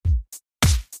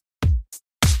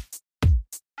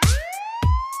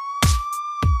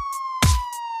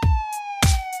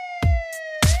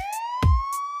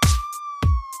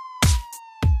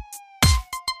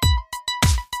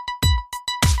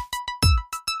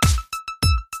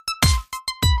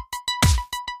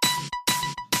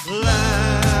Landlord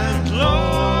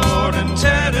and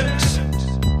tenant.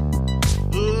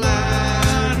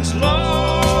 Landlord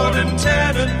and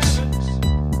tenant.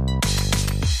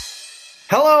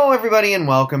 Hello, everybody, and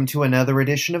welcome to another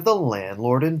edition of the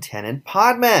Landlord and Tenant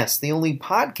Podmess, the only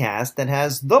podcast that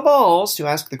has the balls to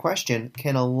ask the question,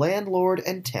 can a landlord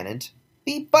and tenant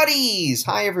be buddies?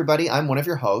 Hi, everybody. I'm one of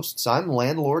your hosts. I'm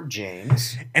Landlord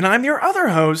James. And I'm your other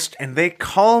host, and they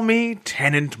call me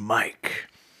Tenant Mike.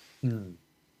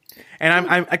 And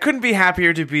I couldn't be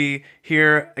happier to be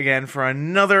here again for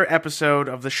another episode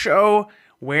of the show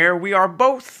where we are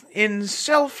both in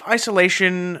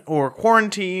self-isolation or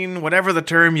quarantine, whatever the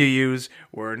term you use.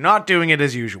 We're not doing it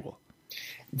as usual.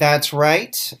 That's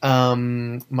right.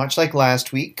 Much like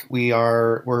last week,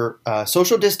 we're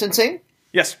social distancing.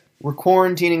 Yes. We're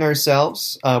quarantining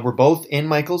ourselves. We're both in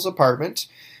Michael's apartment.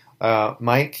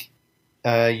 Mike,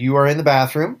 you are in the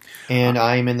bathroom, and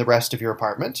I'm in the rest of your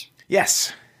apartment.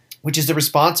 Yes. Which is the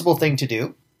responsible thing to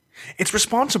do. It's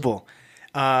responsible.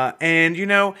 And, you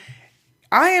know,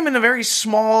 I am in a very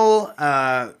small,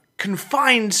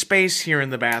 confined space here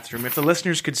in the bathroom. If the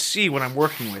listeners could see what I'm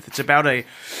working with. It's about a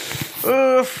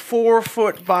 4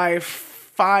 foot by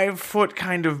 5 foot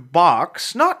kind of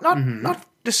box. Not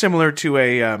dissimilar to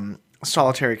a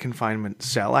solitary confinement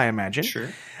cell, I imagine. Sure.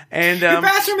 And your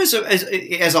bathroom as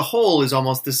a whole is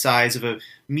almost the size of a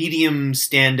medium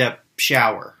stand-up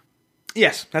shower.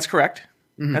 Yes, that's correct.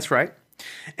 Mm-hmm. That's right.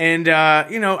 And,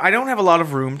 you know, I don't have a lot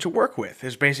of room to work with.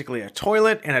 There's basically a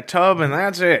toilet and a tub, and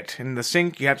that's it. And the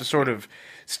sink, you have to sort of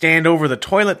stand over the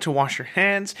toilet to wash your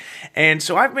hands. And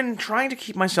so I've been trying to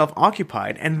keep myself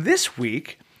occupied. And this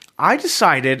week, I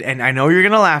decided, and I know you're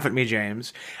going to laugh at me,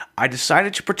 James, I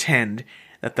decided to pretend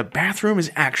that the bathroom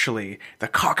is actually the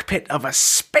cockpit of a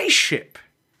spaceship.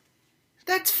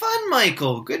 That's fun,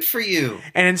 Michael. Good for you.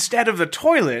 And instead of the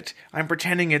toilet, I'm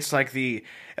pretending it's like the,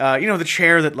 the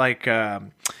chair that like,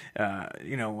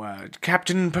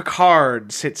 Captain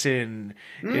Picard sits in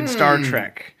Star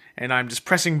Trek. And I'm just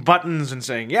pressing buttons and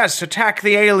saying, yes, attack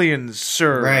the aliens,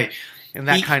 sir. Right. And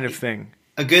that kind of thing.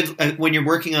 A good when you're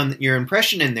working on your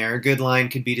impression in there, a good line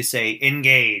could be to say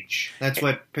engage. That's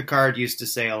what Picard used to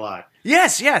say a lot.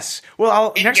 Yes.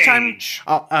 Well, next time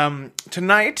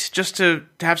tonight, just to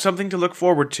have something to look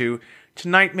forward to,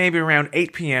 tonight maybe around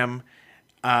 8 p.m.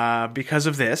 Because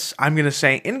of this, I'm going to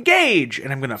say engage,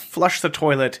 and I'm going to flush the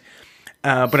toilet,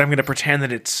 but I'm going to pretend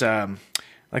that it's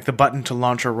like the button to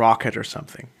launch a rocket or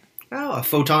something. Oh, a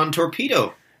photon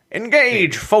torpedo.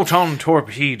 Engage, photon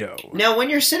torpedo. Now, when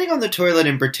you're sitting on the toilet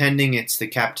and pretending it's the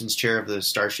captain's chair of the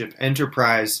Starship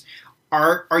Enterprise,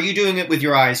 are you doing it with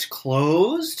your eyes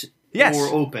closed? Yes. Or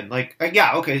open?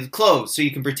 Closed, so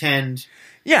you can pretend.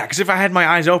 Yeah, because if I had my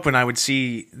eyes open, I would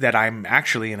see that I'm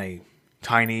actually in a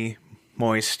tiny,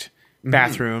 moist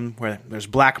bathroom where there's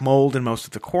black mold in most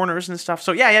of the corners and stuff.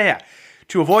 So, yeah.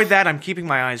 To avoid that, I'm keeping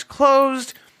my eyes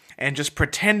closed and just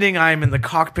pretending I'm in the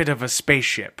cockpit of a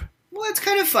spaceship. Well, that's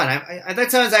kind of fun.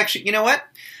 That sounds actually, you know what?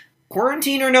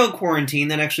 Quarantine or no quarantine,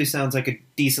 that actually sounds like a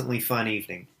decently fun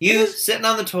evening. You sitting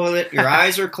on the toilet, your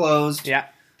eyes are closed. Yeah.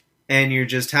 And you're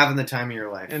just having the time of your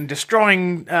life. And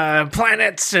destroying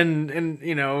planets and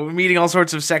meeting all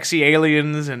sorts of sexy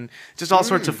aliens and just all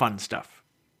sorts of fun stuff.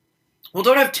 Well,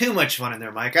 don't have too much fun in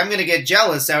there, Mike. I'm going to get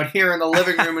jealous out here in the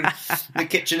living room and the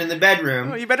kitchen and the bedroom.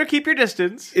 Well, you better keep your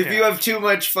distance. If you have too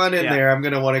much fun in there, I'm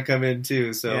going to want to come in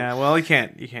too. So yeah, well, you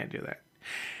can't do that.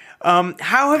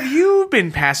 How have you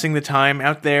been passing the time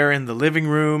out there in the living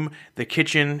room, the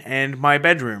kitchen, and my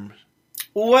bedroom?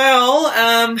 Well,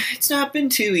 it's not been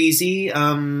too easy.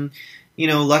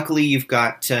 Luckily you've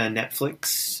got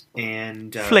Netflix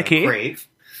and Flicky. Crave.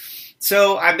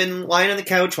 So I've been lying on the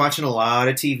couch watching a lot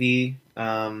of TV.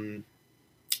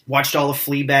 Watched all of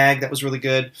Fleabag. That was really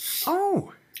good.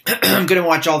 Oh. I'm going to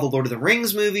watch all the Lord of the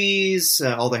Rings movies,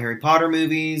 all the Harry Potter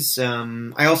movies.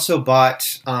 I also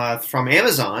bought from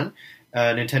Amazon a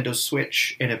Nintendo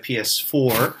Switch and a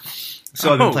PS4.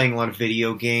 So I've been playing a lot of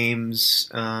video games,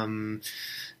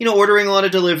 ordering a lot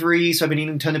of deliveries. So I've been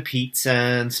eating a ton of pizza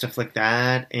and stuff like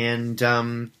that. And,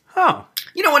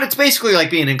 you know what? It's basically like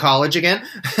being in college again.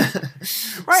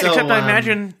 Right, except I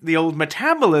imagine the old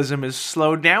metabolism is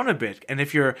slowed down a bit. And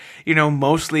if you're,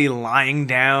 mostly lying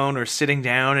down or sitting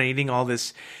down and eating all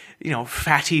this,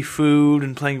 fatty food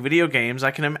and playing video games,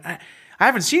 I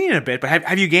haven't seen you in a bit, but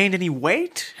have you gained any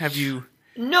weight? Have you...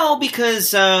 No,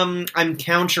 because I'm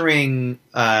countering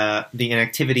the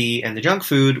inactivity and the junk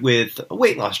food with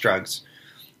weight loss drugs.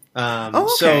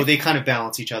 So they kind of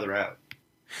balance each other out.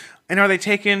 And are they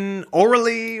taken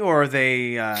orally or are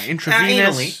they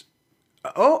intravenous? Anally.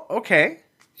 Oh, okay.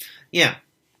 Yeah.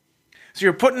 So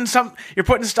you're putting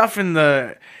stuff in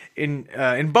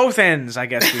both ends, I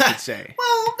guess we could say.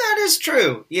 Well, that is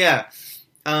true. Yeah.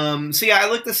 So yeah, I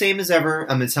look the same as ever.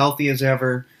 I'm as healthy as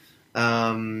ever.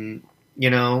 I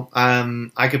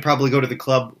could probably go to the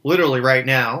club literally right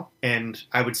now, and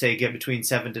I would say get between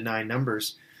 7 to 9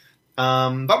 numbers.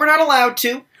 But we're not allowed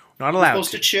to. Not allowed. We're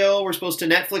supposed to chill. We're supposed to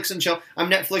Netflix and chill. I'm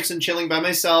Netflix and chilling by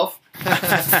myself.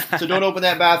 So don't open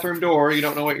that bathroom door. You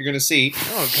don't know what you're going to see.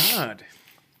 Oh, God.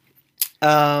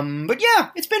 But yeah,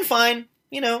 it's been fine.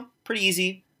 Pretty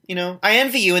easy. I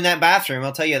envy you in that bathroom.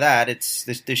 I'll tell you that. It's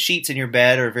the sheets in your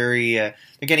bed are very. They're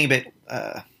getting a bit.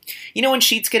 When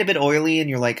sheets get a bit oily, and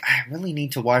you're like, I really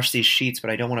need to wash these sheets, but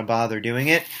I don't want to bother doing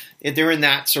it. They're in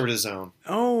that sort of zone.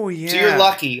 Oh yeah. So you're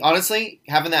lucky. Honestly,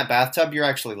 having that bathtub, you're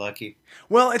actually lucky.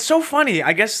 Well, it's so funny.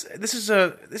 I guess this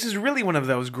is really one of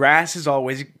those grass is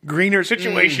always greener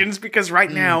situations because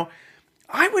right now,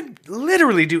 I would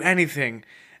literally do anything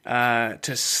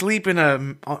to sleep in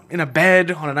a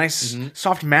bed on a nice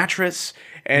soft mattress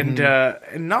and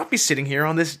not be sitting here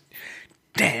on this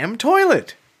damn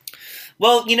toilet.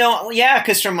 Well, yeah,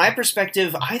 because from my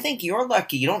perspective, I think you're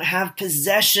lucky. You don't have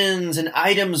possessions and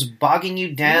items bogging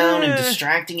you down and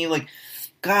distracting you. Like,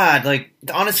 God,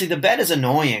 honestly, the bed is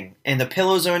annoying. And the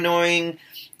pillows are annoying.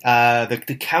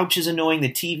 The couch is annoying.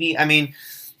 The TV. I mean,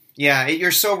 yeah,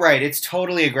 you're so right. It's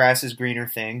totally a grass is greener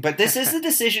thing. But this is the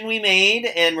decision we made,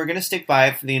 and we're going to stick by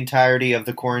it for the entirety of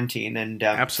the quarantine. And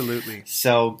absolutely.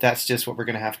 So that's just what we're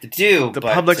going to have to do. The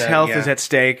public's health is at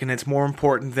stake, and it's more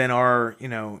important than our,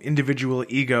 individual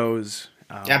egos.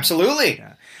 Absolutely.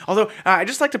 Yeah. Although, I'd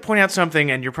just like to point out something,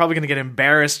 and you're probably going to get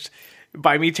embarrassed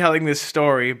by me telling this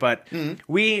story, but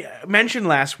we mentioned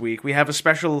last week we have a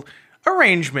special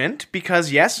arrangement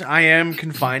because, yes, I am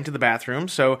confined to the bathroom,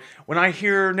 so when I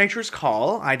hear nature's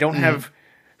call, I don't have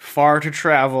far to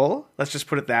travel. Let's just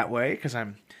put it that way, because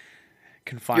I'm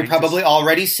confined. You're probably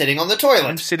already sitting on the toilet.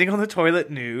 I'm sitting on the toilet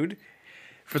nude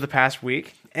for the past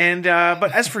week. And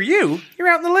but as for you, you're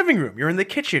out in the living room, you're in the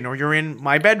kitchen, or you're in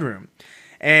my bedroom.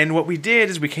 And what we did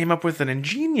is we came up with an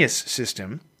ingenious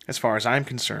system, as far as I'm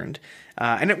concerned,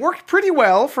 and it worked pretty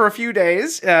well for a few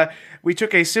days. We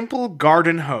took a simple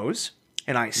garden hose,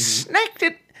 and I snaked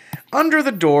it under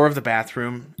the door of the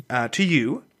bathroom to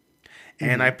you,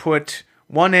 and I put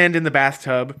one end in the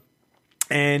bathtub,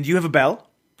 and you have a bell,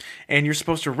 and you're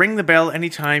supposed to ring the bell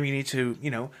anytime you need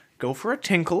to, go for a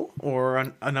tinkle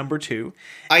or a number 2.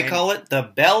 I call it the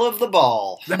bell of the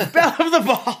ball. The bell of the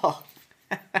ball.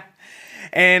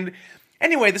 And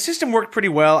anyway, the system worked pretty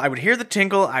well. I would hear the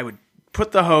tinkle. I would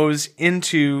put the hose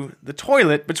into the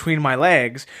toilet between my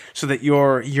legs so that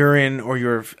your urine or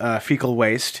your fecal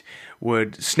waste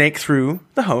would snake through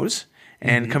the hose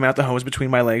and come out the hose between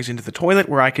my legs into the toilet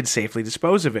where I could safely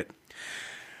dispose of it.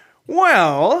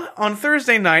 Well, on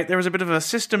Thursday night, there was a bit of a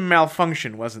system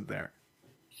malfunction, wasn't there?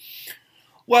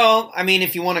 Well, I mean,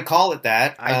 if you want to call it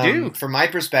that. I do. From my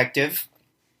perspective,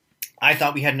 I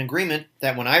thought we had an agreement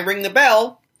that when I ring the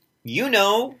bell,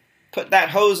 put that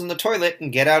hose in the toilet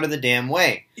and get out of the damn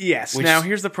way. Yes. Now,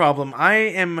 here's the problem. I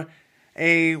am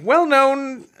a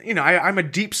well-known, I'm a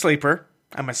deep sleeper.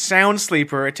 I'm a sound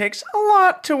sleeper. It takes a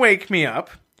lot to wake me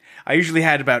up. I usually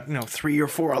had about, 3 or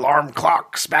 4 alarm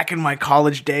clocks back in my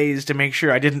college days to make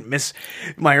sure I didn't miss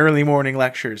my early morning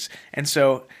lectures. And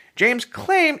so, James,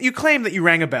 you claim that you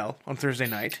rang a bell on Thursday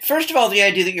night. First of all, the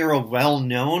idea that you're a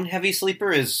well-known heavy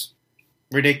sleeper is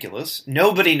ridiculous.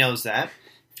 Nobody knows that.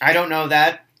 I don't know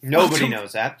that. Nobody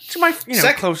knows that. To my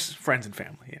close friends and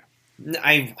family, yeah.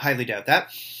 I highly doubt that.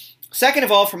 Second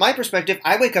of all, from my perspective,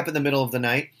 I wake up in the middle of the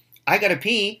night. I gotta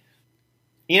pee.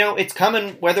 It's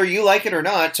coming whether you like it or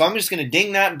not, so I'm just going to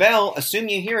ding that bell, assume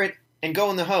you hear it, and go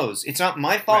in the hose. It's not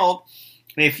my fault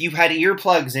if you've had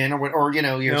earplugs in or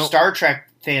your Star Trek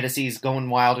fantasies going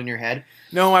wild in your head.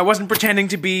 No, I wasn't pretending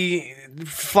to be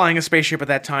flying a spaceship at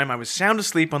that time. I was sound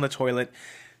asleep on the toilet.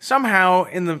 Somehow,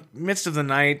 in the midst of the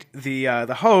night,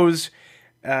 the hose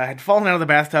had fallen out of the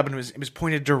bathtub and it was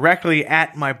pointed directly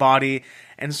at my body.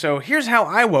 And so here's how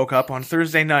I woke up on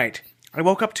Thursday night. I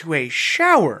woke up to a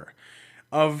shower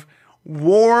of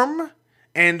warm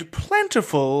and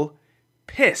plentiful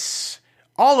piss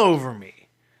all over me.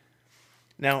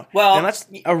 Now that's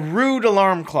a rude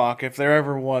alarm clock if there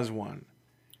ever was one.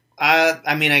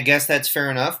 I guess that's fair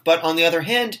enough. But on the other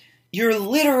hand, you're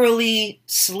literally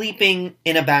sleeping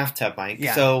in a bathtub, Mike.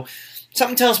 Yeah. So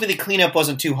something tells me the cleanup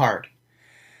wasn't too hard.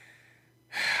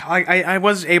 I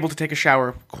was able to take a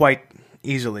shower quite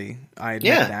easily, I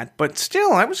admit that. But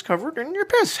still, I was covered in your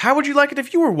piss. How would you like it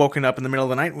if you were woken up in the middle of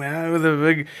the night with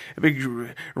a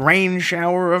big rain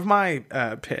shower of my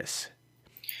piss?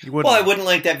 You wouldn't. Well, I wouldn't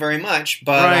like that very much,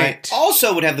 but Right. I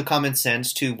also would have the common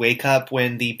sense to wake up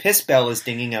when the piss bell is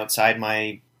dinging outside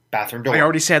my bathroom door. I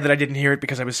already said that I didn't hear it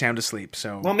because I was sound asleep.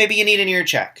 So Well, maybe you need an ear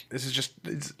check. this is just.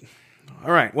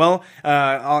 All right. Well,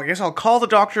 I guess I'll call the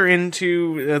doctor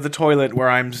into the toilet where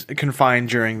I'm confined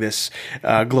during this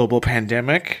global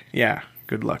pandemic. Yeah.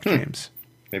 Good luck, James.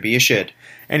 Maybe you should.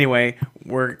 Anyway,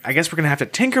 I guess we're gonna have to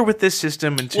tinker with this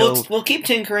system until. We'll keep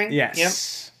tinkering.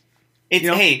 Yes. Yep. You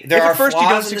know, hey, there if are at first you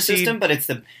don't flaws in the succeed- system, but it's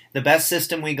the best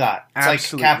system we got. It's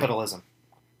Absolutely. like capitalism.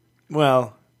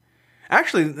 Well,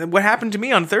 actually, what happened to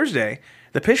me on Thursday,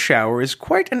 the piss shower, is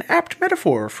quite an apt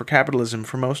metaphor for capitalism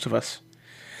for most of us.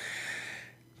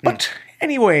 But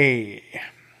anyway,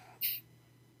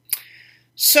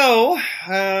 So,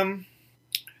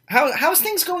 how's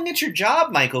things going at your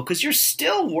job, Michael? Because you're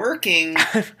still working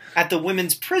at the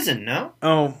women's prison, no?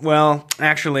 oh well,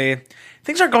 actually,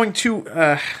 things aren't going too.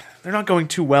 They're not going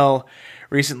too well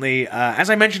recently.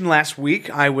 As I mentioned last week,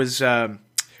 I was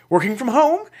working from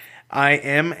home. I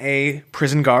am a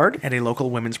prison guard at a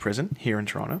local women's prison here in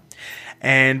Toronto.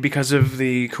 And because of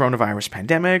the coronavirus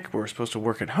pandemic, we're supposed to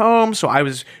work at home. So I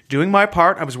was doing my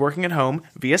part. I was working at home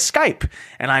via Skype.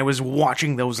 And I was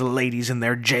watching those ladies in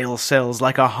their jail cells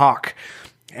like a hawk.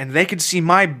 And they could see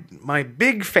my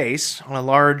big face on a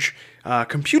large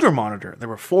computer monitor. There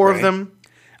were four of them.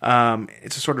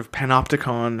 It's a sort of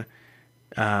panopticon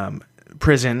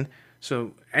prison.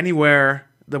 So anywhere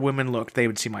the women looked, they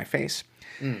would see my face.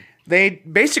 They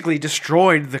basically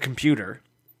destroyed the computer,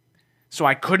 so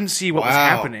I couldn't see what was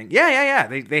happening. Yeah.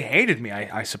 They hated me,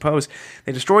 I suppose.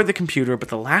 They destroyed the computer, but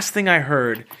the last thing I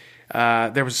heard,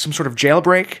 there was some sort of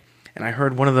jailbreak, and I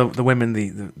heard one of the women,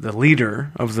 the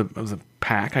leader of the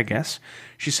pack, I guess.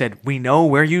 She said, "We know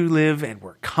where you live, and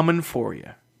we're coming for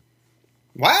you."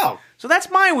 Wow. So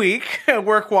that's my week,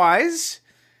 work-wise.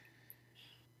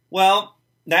 Well,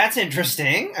 that's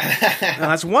interesting. Now,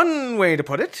 that's one way to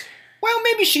put it. Well,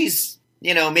 maybe she's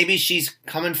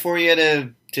coming for you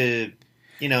to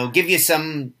give you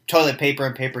some toilet paper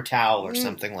and paper towel or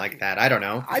something like that. I don't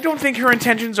know. I don't think her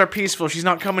intentions are peaceful. She's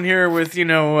not coming here with,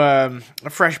 a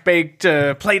fresh-baked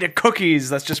plate of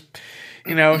cookies. That's just,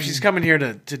 she's coming here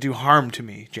to do harm to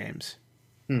me, James.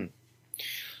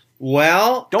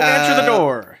 Well... Don't answer the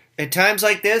door. At times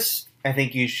like this, I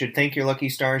think you should thank your lucky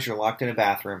stars you're locked in a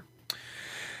bathroom.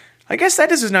 I guess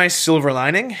that is a nice silver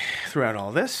lining throughout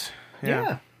all this.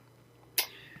 Yeah.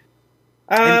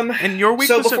 And your week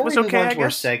so was before we move okay, on I to our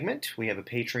guess? segment, we have a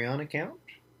Patreon account.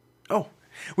 Oh,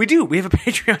 we do. We have a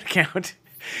Patreon account.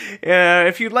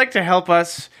 If you'd like to help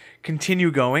us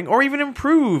continue going or even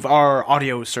improve our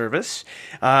audio service,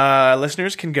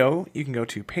 listeners can go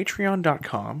to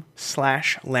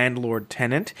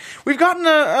patreon.com/landlordtenant. We've gotten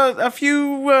a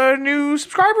few new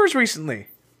subscribers recently.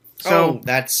 So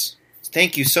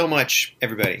thank you so much,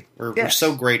 everybody. We're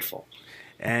so grateful.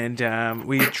 And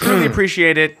we truly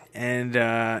appreciate it. And,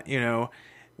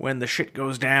 when the shit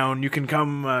goes down, you can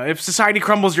come. If society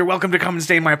crumbles, you're welcome to come and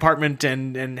stay in my apartment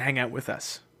and hang out with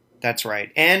us. That's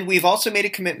right. And we've also made a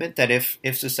commitment that if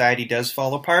society does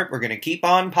fall apart, we're going to keep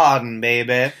on podding,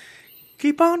 baby.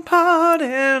 Keep on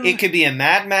podding. It could be a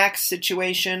Mad Max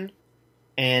situation,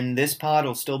 and this pod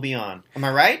will still be on. Am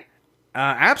I right?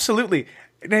 Absolutely.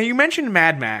 Now, you mentioned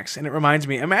Mad Max, and it reminds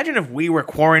me, imagine if we were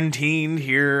quarantined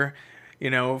here,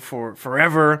 for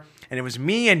forever, and it was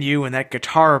me and you and that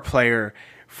guitar player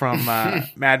from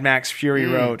Mad Max Fury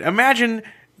Road. Imagine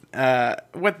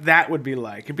what that would be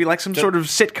like. It'd be like some sort of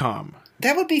sitcom.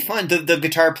 That would be fun. The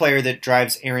guitar player that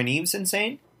drives Aaron Eves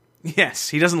insane? Yes,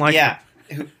 he doesn't like it.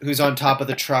 Who's on top of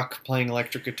the truck playing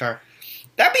electric guitar.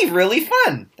 That'd be really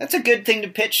fun. That's a good thing to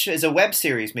pitch as a web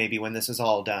series maybe when this is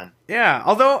all done. Yeah,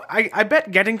 although I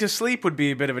bet getting to sleep would be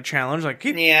a bit of a challenge. Like,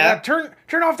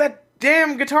 turn off that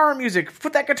damn guitar music.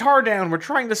 Put that guitar down. We're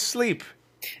trying to sleep.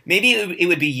 Maybe it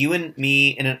would be you and me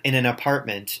in an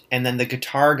apartment, and then the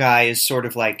guitar guy is sort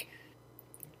of like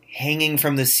hanging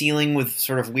from the ceiling with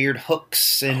sort of weird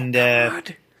hooks and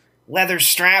leather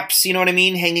straps, you know what I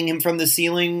mean? Hanging him from the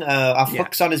ceiling off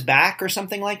hooks on his back or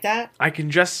something like that. I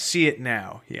can just see it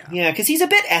now, yeah. Yeah, because he's a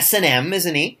bit S&M,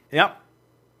 isn't he? Yep.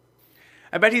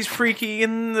 I bet he's freaky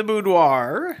in the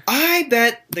boudoir. I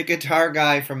bet the guitar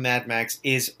guy from Mad Max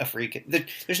is a freak.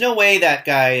 There's no way that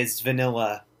guy is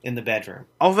vanilla in the bedroom.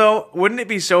 Although, wouldn't it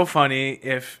be so funny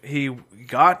if he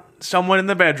got someone in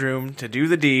the bedroom to do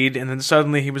the deed, and then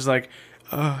suddenly he was like,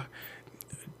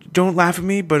 don't laugh at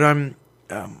me, but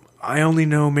I only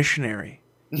know missionary.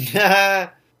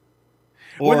 Wouldn't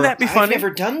that be funny? I've never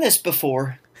done this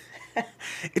before.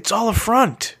 It's all a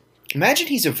front. Imagine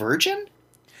he's a virgin.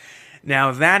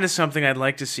 Now, that is something I'd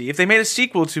like to see. If they made a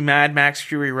sequel to Mad Max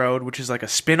Fury Road, which is like a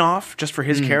spin-off just for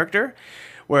his character,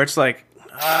 where it's like,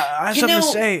 I have something to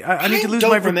say. I need to lose my...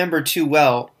 I don't remember too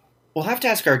well. We'll have to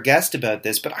ask our guest about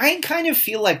this, but I kind of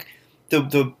feel like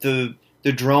the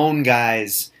drone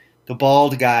guys, the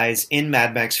bald guys in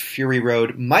Mad Max Fury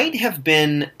Road might have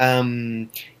been,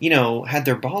 had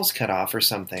their balls cut off or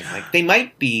something. Like, they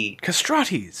might be...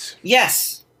 Castratis.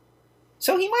 Yes.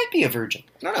 So he might be a virgin.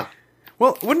 I don't know.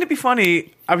 Well, wouldn't it be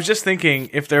funny? I was just thinking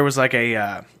if there was like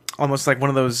a almost like one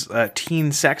of those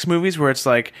teen sex movies where it's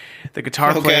like the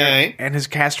guitar player and his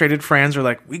castrated friends are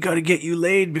like, "We got to get you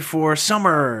laid before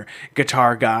summer,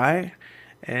 guitar guy,"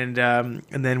 and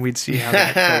then we'd see how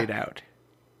that played out.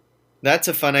 That's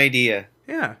a fun idea.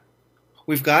 Yeah,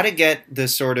 we've got to get the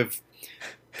sort of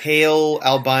pale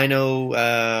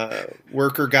albino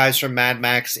worker guys from Mad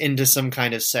Max into some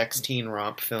kind of sex teen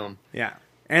romp film. Yeah,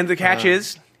 and the catch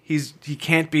is. He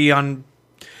can't be untied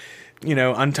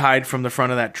from the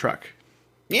front of that truck.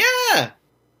 Yeah.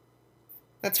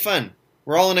 That's fun.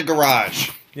 We're all in a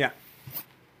garage. Yeah.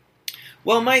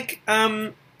 Well, Mike,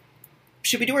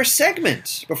 should we do our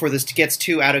segment before this gets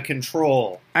too out of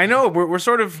control? I know, we're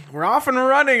off and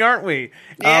running, aren't we?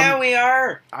 Yeah, we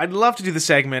are. I'd love to do the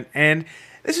segment, and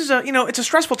this is it's a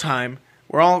stressful time.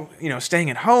 We're all, staying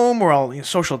at home. We're all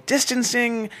social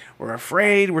distancing. We're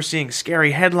afraid. We're seeing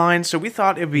scary headlines. So we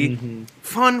thought it'd be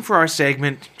fun for our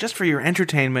segment, just for your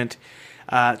entertainment,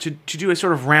 to do a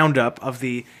sort of roundup of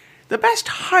the best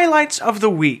highlights of the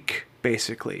week,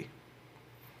 basically.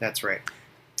 That's right.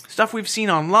 Stuff we've seen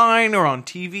online or on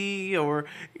TV or,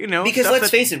 Because let's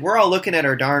face it, we're all looking at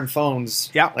our darn phones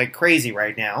like crazy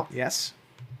right now. Yes.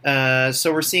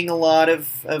 So we're seeing a lot of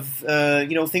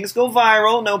things go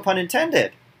viral, no pun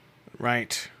intended.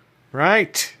 Right.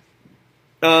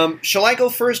 Shall I go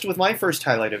first with my first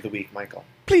highlight of the week, Michael?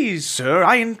 Please, sir,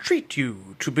 I entreat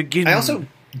you to begin. I also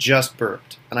just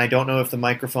burped, and I don't know if the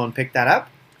microphone picked that up.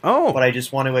 Oh. But I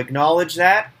just want to acknowledge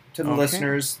that to the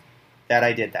listeners that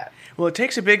I did that. Well, it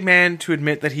takes a big man to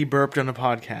admit that he burped on a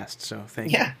podcast, so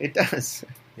thank you. Yeah, it does.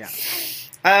 Yeah.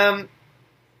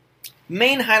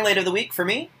 Main highlight of the week for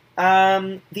me,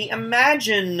 the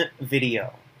Imagine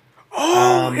video.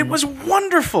 Oh, it was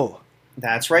wonderful.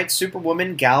 That's right.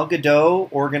 Superwoman Gal Gadot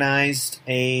organized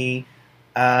a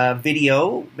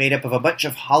video made up of a bunch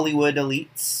of Hollywood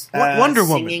elites. Wonder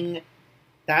Woman. Singing.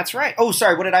 That's right. Oh,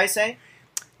 sorry. What did I say?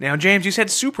 Now, James, you said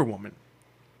Superwoman.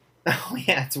 Oh,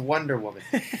 yeah. It's Wonder Woman.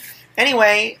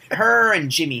 Anyway, her and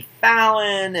Jimmy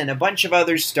Fallon and a bunch of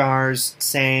other stars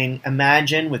sang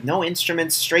Imagine with no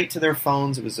instruments, straight to their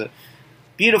phones. It was a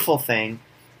beautiful thing.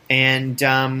 And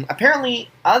apparently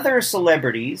other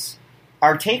celebrities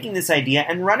are taking this idea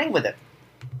and running with it.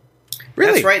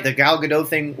 Really? That's right. The Gal Gadot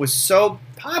thing was so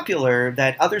popular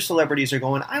that other celebrities are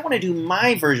going, I want to do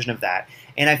my version of that.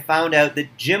 And I found out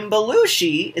that Jim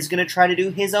Belushi is going to try to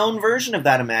do his own version of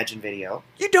that Imagine video.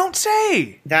 You don't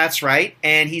say! That's right.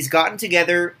 And he's gotten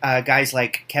together guys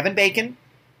like Kevin Bacon,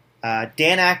 Dan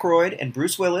Aykroyd, and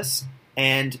Bruce Willis.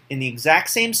 And in the exact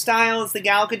same style as the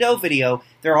Gal Gadot video,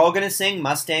 they're all going to sing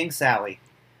Mustang Sally.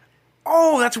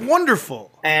 Oh, that's wonderful.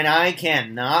 And I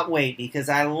cannot wait because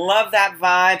I love that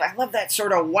vibe. I love that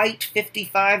sort of white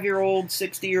 55-year-old,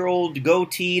 60-year-old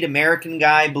goateed American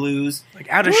guy blues. Like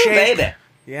out of shape. Baby.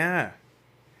 Yeah.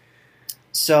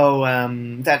 So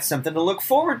that's something to look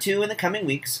forward to in the coming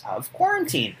weeks of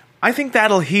quarantine. I think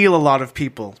that'll heal a lot of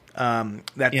people, that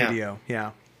video.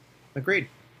 Yeah. Agreed.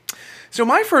 So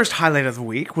my first highlight of the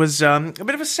week was a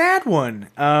bit of a sad one.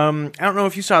 I don't know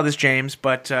if you saw this, James,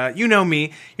 but you know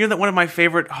me. You know that one of my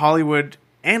favorite Hollywood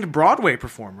and Broadway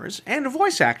performers and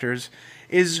voice actors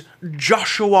is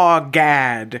Josh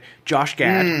Gad.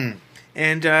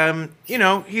 And,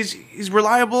 he's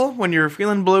reliable when you're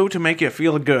feeling blue to make you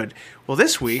feel good. Well,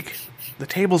 this week, the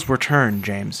tables were turned,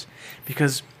 James,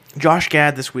 because Josh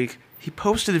Gad this week, he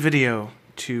posted a video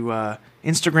to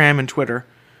Instagram and Twitter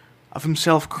of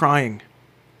himself crying,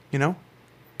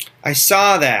 I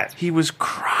saw that. He was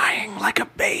crying like a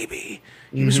baby.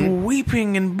 He was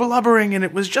weeping and blubbering, and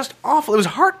it was just awful. It was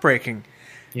heartbreaking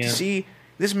to see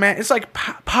this man. It's like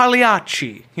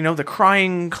Pagliacci, the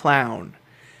crying clown.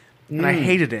 And I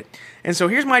hated it. And so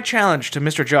here's my challenge to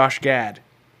Mr. Josh Gad.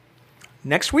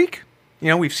 Next week,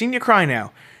 we've seen you cry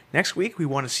now. Next week, we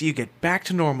want to see you get back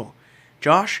to normal.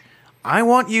 Josh, I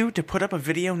want you to put up a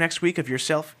video next week of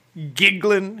yourself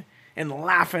giggling and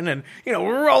laughing and,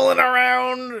 rolling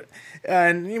around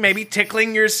and maybe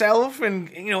tickling yourself and,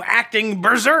 acting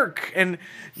berserk and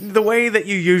the way that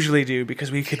you usually do,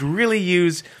 because we could really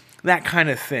use that kind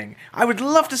of thing. I would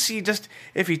love to see just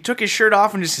if he took his shirt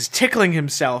off and just is tickling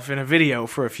himself in a video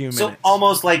for a few minutes. So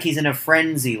almost like he's in a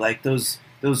frenzy, like those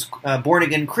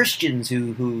born-again Christians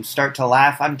who start to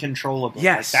laugh uncontrollably.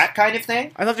 Yes. Like that kind of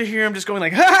thing? I'd love to hear him just going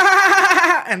like, ha ha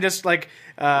ha, and just like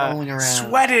rolling around,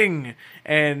 sweating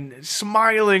and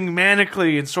smiling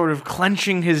manically and sort of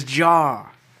clenching his jaw.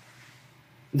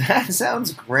 That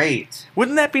sounds great.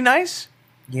 Wouldn't that be nice?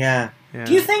 Yeah. Yeah.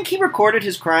 Do you think he recorded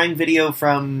his crying video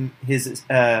from his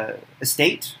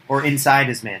estate or inside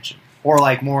his mansion? Or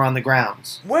like more on the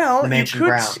grounds? Well, the mansion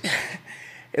grounds.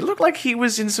 It looked like he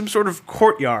was in some sort of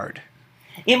courtyard.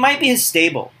 It might be his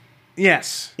stable.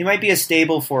 Yes. It might be a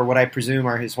stable for what I presume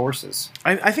are his horses.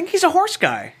 I think he's a horse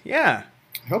guy. Yeah.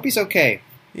 I hope he's okay.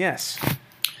 Yes.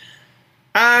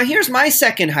 Here's my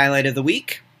second highlight of the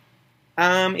week.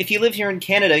 If you live here in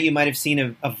Canada, you might have seen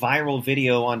a viral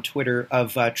video on Twitter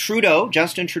of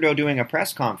Justin Trudeau, doing a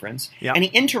press conference. Yep. And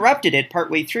he interrupted it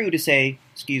partway through to say,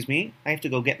 "Excuse me, I have to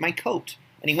go get my coat."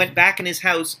 And he went back in his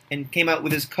house and came out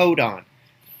with his coat on.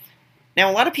 Now,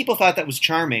 a lot of people thought that was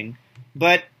charming,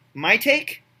 but my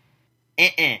take?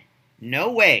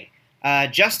 No way.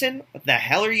 Justin, what the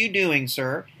hell are you doing,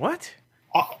 sir? What?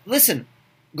 Listen,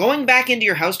 going back into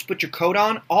your house to put your coat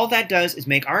on, all that does is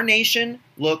make our nation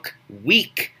look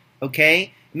weak, okay?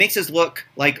 It makes us look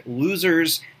like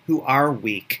losers who are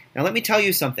weak. Now, let me tell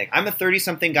you something. I'm a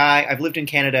 30-something guy. I've lived in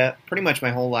Canada pretty much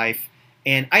my whole life,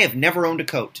 and I have never owned a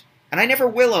coat. And I never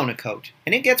will own a coat.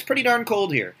 And it gets pretty darn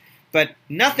cold here. But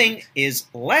nothing is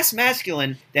less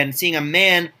masculine than seeing a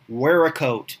man wear a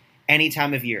coat any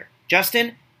time of year.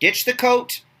 Justin, ditch the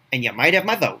coat, and you might have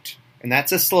my vote. And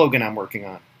that's a slogan I'm working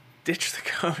on. Ditch the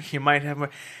coat. You might have my...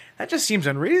 That just seems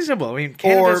unreasonable. I mean,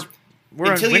 Canada's...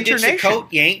 We're until a you winter ditch nation. the coat,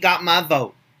 you ain't got my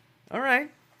vote. All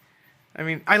right. I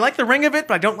mean, I like the ring of it,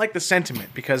 but I don't like the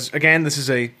sentiment because, again, this is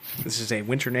a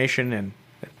winter nation, and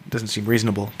it doesn't seem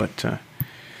reasonable. But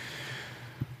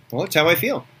well, that's how I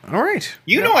feel. All right.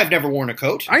 You know I've never worn a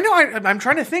coat. I know. I'm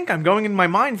trying to think. I'm going in my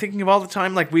mind, thinking of all the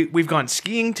time. Like we've gone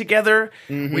skiing together.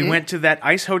 Mm-hmm. We went to that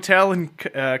ice hotel in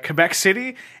Quebec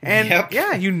City, and Yep.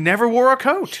 yeah, you never wore a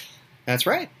coat. That's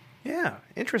right. Yeah,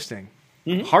 interesting.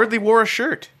 Mm-hmm. Hardly wore a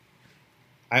shirt.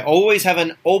 I always have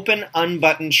an open,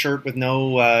 unbuttoned shirt with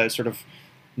no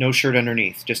no shirt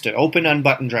underneath. Just an open,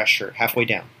 unbuttoned dress shirt halfway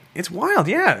down. It's wild.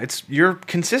 Yeah, you're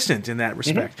consistent in that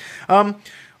respect. Mm-hmm.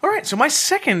 All right, so my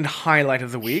second highlight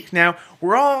of the week. Now,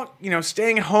 we're all,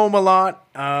 staying at home a lot,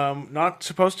 not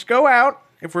supposed to go out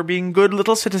if we're being good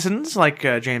little citizens like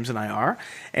James and I are.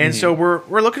 And so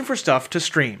we're looking for stuff to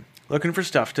stream, looking for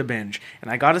stuff to binge.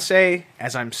 And I got to say,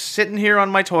 as I'm sitting here on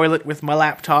my toilet with my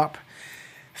laptop,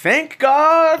 thank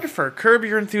God for Curb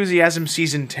Your Enthusiasm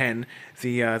Season 10,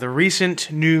 the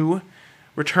recent new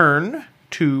return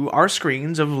to our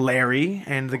screens of Larry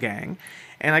and the gang.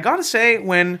 And I got to say,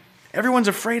 when everyone's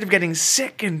afraid of getting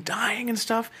sick and dying and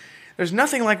stuff, there's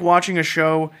nothing like watching a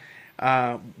show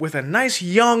with a nice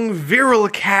young virile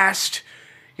cast.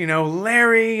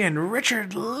 Larry and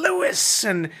Richard Lewis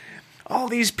and all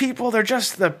these people. They're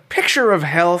just the picture of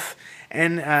health.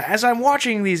 And as I'm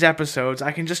watching these episodes,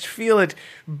 I can just feel it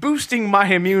boosting my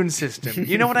immune system.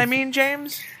 You know what I mean,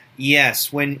 James?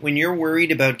 Yes, when you're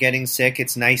worried about getting sick,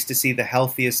 it's nice to see the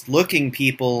healthiest looking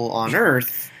people on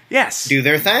Earth Yes. do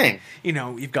their thing.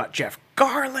 You've got Jeff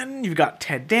Garlin, you've got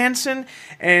Ted Danson,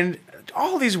 and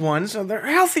all these ones, they're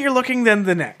healthier looking than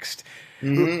the next.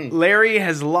 Mm-hmm. Larry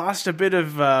has lost a bit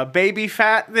of baby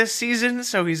fat this season,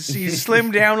 so he's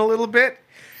slimmed down a little bit.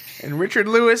 And Richard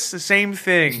Lewis, the same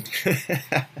thing.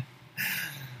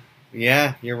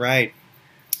 Yeah, you're right.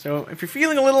 So if you're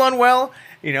feeling a little unwell,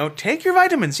 take your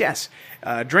vitamins, yes.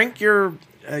 Drink your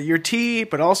tea,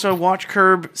 but also watch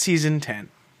Curb Season 10.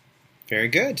 Very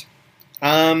good.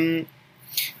 Well,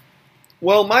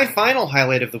 my final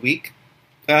highlight of the week,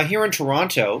 here in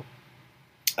Toronto,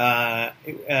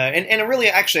 and really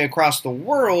actually across the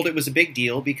world, it was a big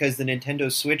deal because the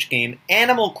Nintendo Switch game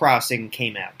Animal Crossing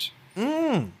came out.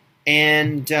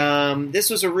 And this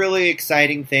was a really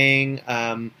exciting thing.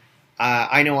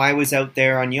 I know I was out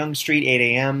there on Yonge Street,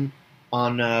 8 a.m.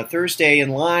 on Thursday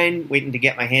in line, waiting to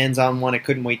get my hands on one. I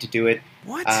couldn't wait to do it.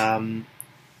 What?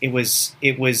 It was,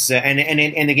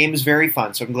 and the game was very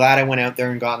fun. So I'm glad I went out there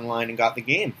and got in line and got the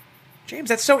game. James,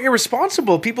 that's so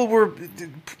irresponsible. People were,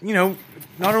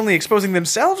 not only exposing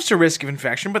themselves to risk of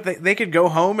infection, but they could go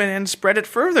home and spread it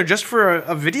further just for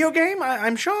a video game?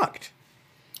 I'm shocked.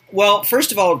 Well,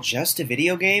 first of all, just a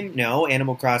video game? No,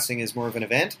 Animal Crossing is more of an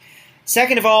event.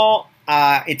 Second of all,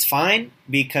 it's fine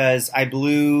because I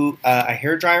blew a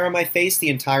hairdryer on my face the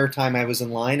entire time I was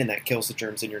in line, and that kills the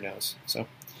germs in your nose. So,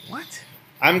 what?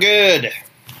 I'm good.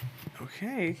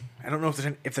 Okay. I don't know if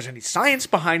there's any science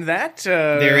behind that.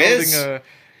 There is.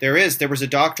 There was a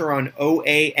doctor on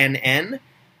OANN,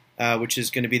 which is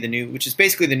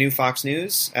basically the new Fox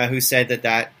News, who said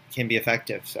that can be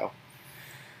effective. So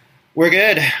we're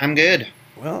good. I'm good.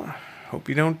 Well, hope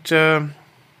you don't come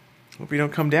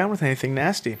down with anything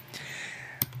nasty.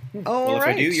 Well, if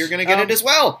I do, you're going to get it as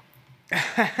well.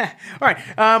 All right,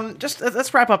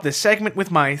 let's wrap up this segment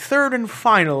with my third and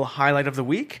final highlight of the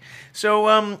week.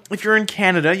 So, if you're in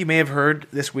Canada, you may have heard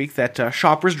this week that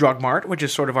Shoppers Drug Mart, which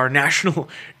is sort of our national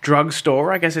drug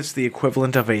store, I guess it's the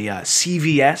equivalent of a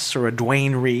CVS or a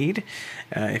Duane Reade,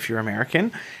 if you're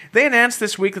American, they announced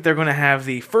this week that they're going to have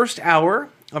the first hour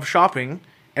of shopping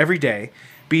every day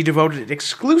be devoted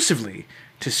exclusively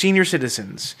to senior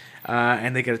citizens,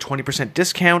 and they get a 20%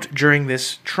 discount during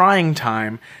this trying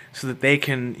time so that they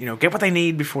can, get what they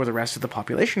need before the rest of the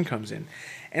population comes in.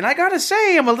 And I gotta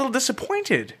say, I'm a little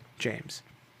disappointed, James.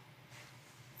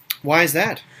 Why is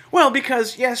that? Well,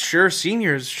 because, yes, sure,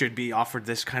 seniors should be offered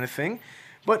this kind of thing,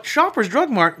 but Shoppers Drug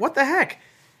Mart, what the heck?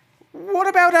 What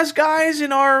about us guys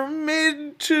in our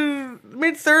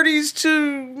mid-30s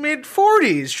to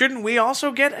mid-40s? Shouldn't we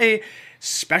also get a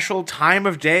special time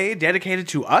of day dedicated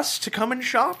to us to come and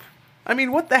shop? I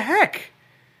mean, what the heck?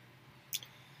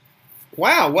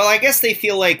 Wow. Well, I guess they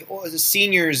feel like as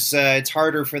seniors, it's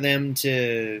harder for them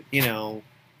to,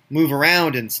 move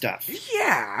around and stuff.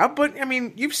 Yeah, but, I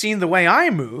mean, you've seen the way I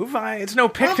move. It's no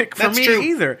picnic for me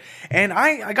either. And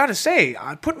I gotta say,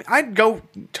 I'd go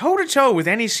toe-to-toe with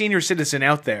any senior citizen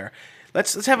out there.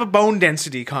 Let's have a bone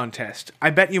density contest. I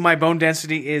bet you my bone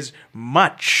density is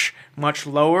much, much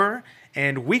lower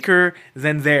and weaker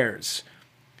than theirs.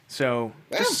 So,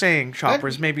 just saying,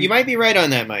 shoppers, maybe... You might be right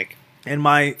on that, Mike. And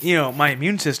my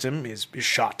immune system is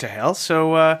shot to hell,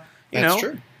 so, That's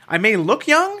true. I may look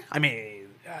young, I may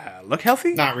look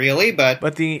healthy. Not really, but...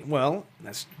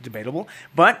 that's debatable.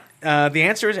 But the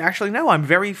answer is actually no, I'm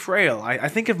very frail. I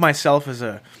think of myself as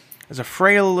a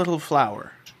frail little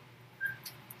flower.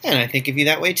 And I think of you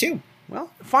that way, too.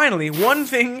 Well, finally, one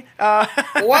thing...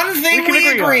 one thing we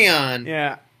agree on.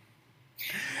 Yeah.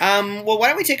 Well, why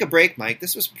don't we take a break, Mike?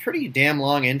 This was a pretty damn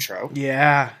long intro.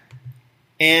 Yeah.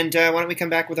 And why don't we come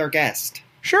back with our guest?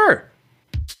 Sure.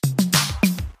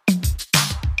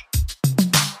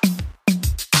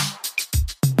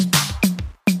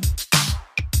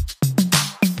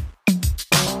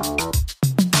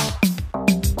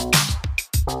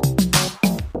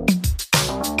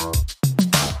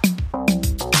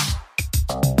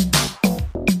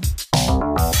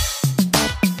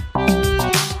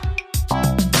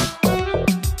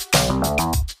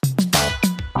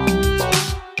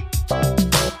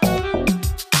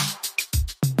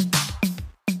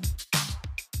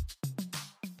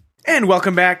 And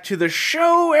welcome back to the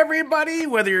show, everybody.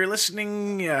 Whether you're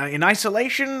listening in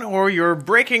isolation or you're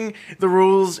breaking the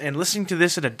rules and listening to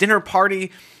this at a dinner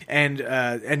party and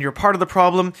you're part of the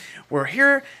problem, we're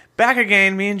here back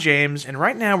again, me and James, and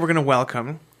right now we're going to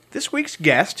welcome this week's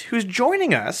guest who's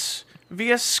joining us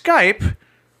via Skype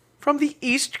from the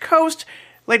East Coast.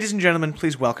 Ladies and gentlemen,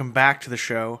 please welcome back to the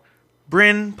show,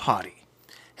 Bryn Pottie.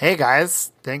 Hey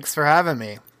guys, thanks for having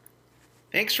me.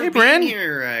 Thanks for being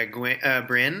here,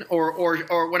 Bryn.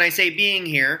 Or when I say being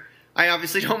here, I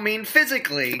obviously don't mean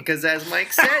physically, because as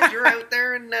Mike said, you're out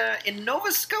there in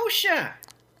Nova Scotia.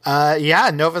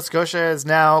 Yeah, Nova Scotia is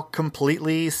now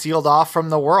completely sealed off from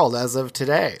the world as of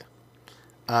today.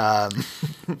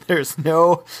 There's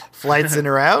no flights in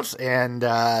or out, and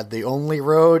the only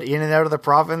road in and out of the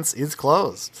province is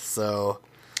closed. So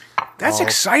that's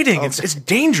exciting. It's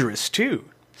dangerous too.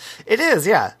 It is,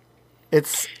 yeah.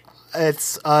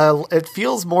 It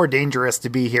feels more dangerous to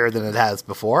be here than it has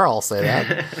before, I'll say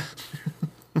that.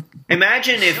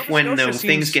 Imagine if when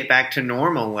things get back to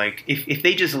normal, like if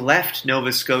they just left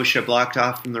Nova Scotia blocked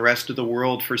off from the rest of the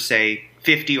world for, say,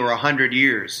 50 or 100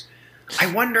 years. I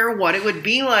wonder what it would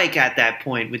be like at that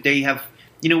point. Would they have,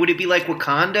 would it be like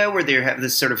Wakanda where they have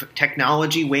this sort of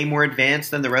technology way more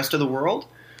advanced than the rest of the world?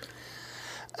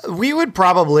 We would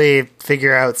probably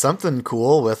figure out something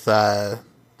cool with, I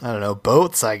don't know,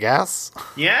 boats, I guess.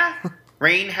 Yeah?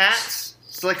 Rain hats?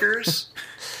 Slickers?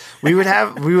 We would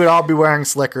all be wearing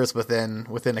slickers within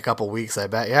a couple weeks, I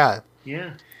bet, yeah.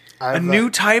 Yeah. A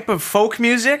new type of folk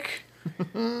music?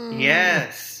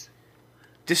 Yes.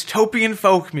 Dystopian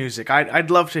folk music.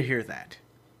 I'd love to hear that.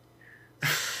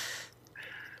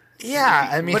 Yeah,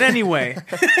 I mean... But anyway...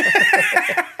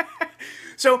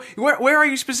 So, where are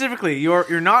you specifically?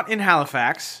 You're not in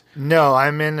Halifax. No,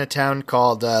 I'm in a town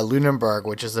called Lunenburg,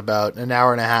 which is about an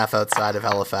hour and a half outside of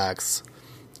Halifax.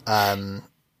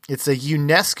 It's a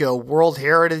UNESCO World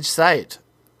Heritage Site.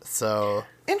 So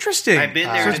Interesting. I've been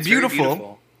there. So and it's very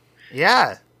beautiful.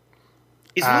 Yeah.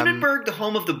 Is Lunenburg the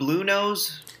home of the Blue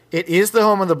Nose? It is the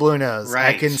home of the Blue Nose.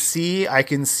 Right. I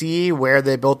can see where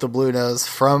they built the Blue Nose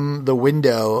from the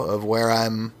window of where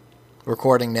I'm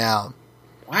recording now.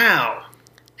 Wow.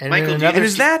 And Michael, And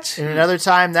is that... in another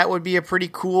time, that would be a pretty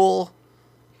cool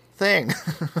thing.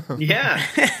 Yeah.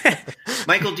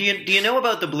 Michael, do you know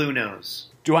about the Blue Nose?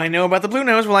 Do I know about the Blue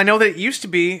Nose? Well, I know that it used to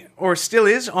be, or still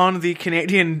is, on the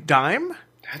Canadian dime.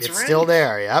 That's It's right. still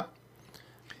there, yep.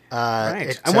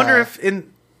 Right. I wonder if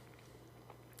in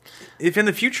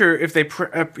the future, if they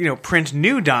print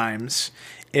new dimes,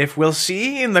 if we'll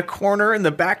see in the corner in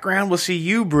the background, we'll see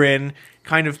you, Bryn,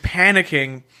 kind of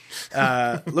panicking,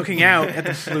 looking out at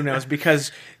the Blue Nose,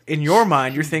 because in your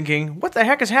mind you're thinking, what the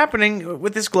heck is happening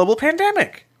with this global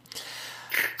pandemic?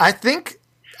 I think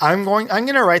I'm going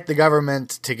to write the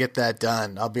government to get that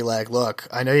done. I'll be like, look,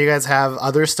 I know you guys have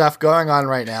other stuff going on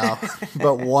right now,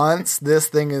 but once this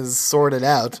thing is sorted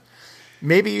out,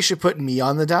 maybe you should put me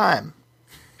on the dime.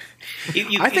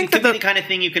 I think it could be the kind of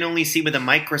thing you can only see with a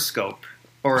microscope,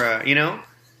 or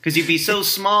because you'd be so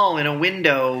small in a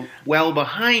window, well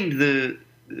behind the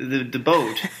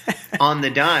boat on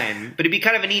the dime. But it'd be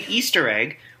kind of a neat Easter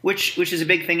egg, which is a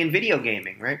big thing in video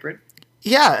gaming, right, Britt?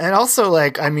 Yeah, and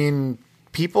also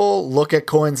people look at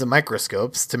coins and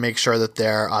microscopes to make sure that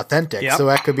they're authentic. Yep. So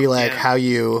that could be how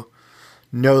you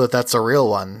know that that's a real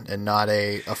one and not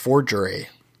a forgery.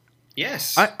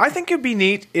 Yes. I think it'd be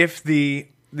neat if the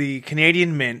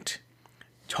Canadian Mint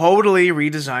totally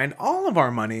redesigned all of our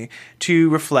money to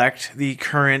reflect the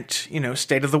current,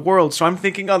 state of the world. So I'm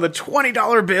thinking on the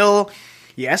 $20 bill,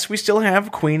 yes, we still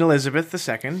have Queen Elizabeth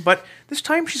II, but this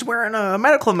time she's wearing a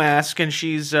medical mask and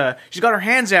she's got her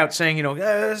hands out saying,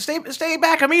 stay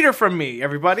back a meter from me,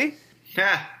 everybody.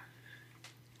 Yeah.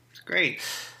 It's great.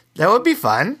 That would be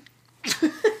fun.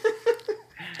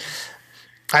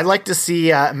 I'd like to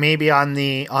see maybe on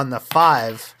the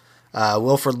 5,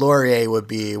 Wilfrid Laurier would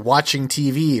be watching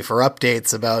TV for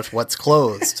updates about what's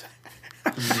closed.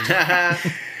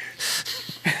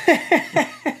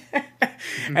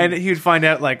 And he'd find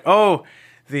out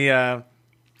the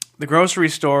grocery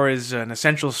store is an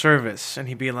essential service, and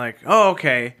he'd be like, oh,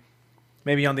 okay,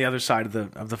 maybe on the other side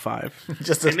of the 5.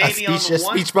 Just a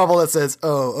speech bubble that says,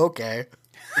 oh, okay.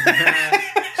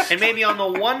 And maybe on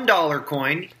the $1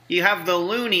 coin, you have the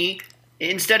loony,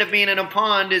 instead of being in a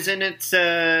pond, is in its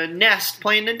nest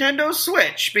playing Nintendo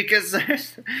Switch, because,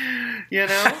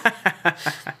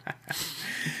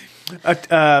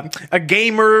 A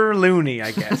gamer loony,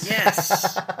 I guess.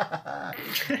 Yes.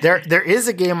 There is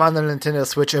a game on the Nintendo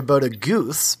Switch about a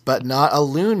goose, but not a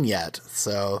loon yet.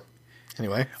 So,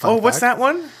 anyway. What's that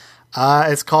one?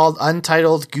 It's called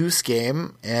Untitled Goose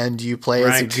Game, and you play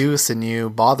as a Right. goose and you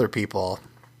bother people.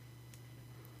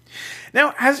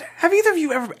 Now, have either of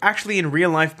you ever actually in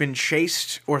real life been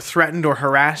chased or threatened or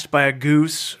harassed by a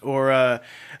goose or a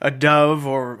dove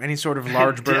or any sort of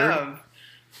large bird? Dove.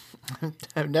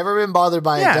 I've never been bothered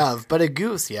by Yeah. a dove, but a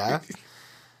goose, yeah.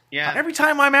 Yeah. Every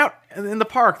time I'm out in the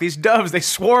park, these doves, they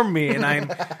swarm me, and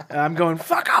I'm going,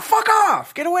 fuck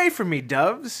off, get away from me,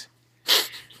 doves.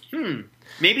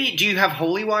 Maybe, do you have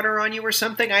holy water on you or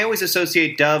something? I always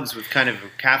associate doves with kind of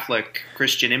Catholic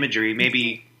Christian imagery.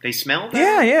 Maybe they smell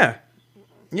that? Yeah.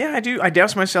 Yeah, I do. I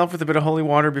douse myself with a bit of holy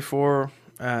water before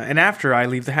and after I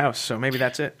leave the house, so maybe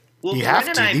that's it. Well, You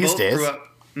have to these days.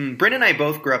 Bryn and I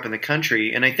both grew up in the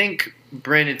country, and I think,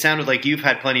 Bryn, it sounded like you've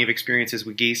had plenty of experiences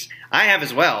with geese. I have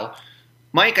as well.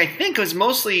 Mike, I think, has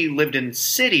mostly lived in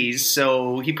cities,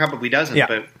 so he probably doesn't, Yeah.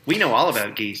 but we know all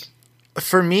about geese.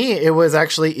 For me, it was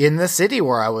actually in the city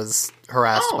where I was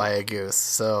harassed Oh. by a goose.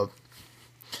 So,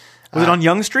 Was it on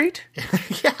Yonge Street?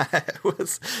 yeah, it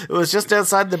was just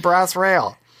outside the brass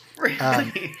rail.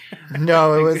 Really?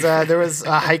 No, it was there was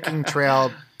a hiking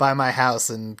trail by my house,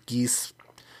 and geese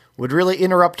would really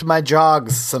interrupt my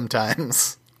jogs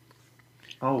sometimes.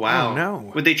 Oh, wow. Oh,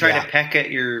 no. Would they try Yeah. to peck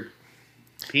at your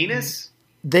penis?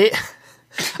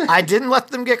 I didn't let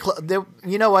them get close.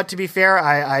 You know what? To be fair,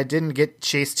 I didn't get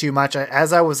chased too much.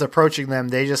 As I was approaching them,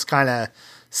 they just kind of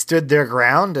stood their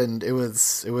ground, and it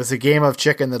was a game of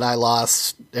chicken that I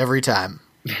lost every time.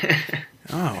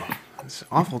 Oh, that's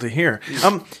awful to hear.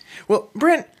 Well,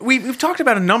 Brent, we've talked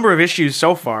about a number of issues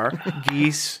so far: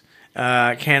 geese,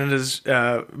 Canada's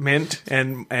mint,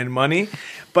 and money.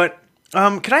 But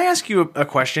can I ask you a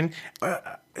question?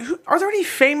 Are there any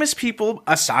famous people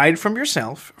aside from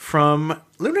yourself from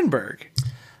Lunenburg?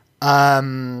 I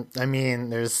mean,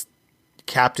 there's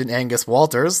Captain Angus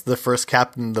Walters, the first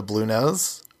captain of the Blue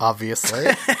Nose, obviously.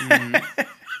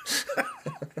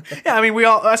 Yeah, I mean, we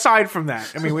all aside from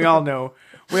that. I mean, we all know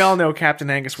We all know Captain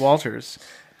Angus Walters.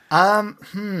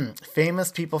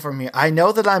 Famous people from here. I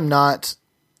know that I'm not.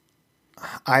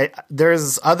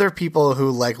 There's other people who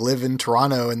like live in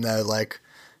Toronto in the like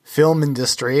film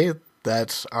industry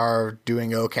that are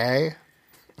doing okay.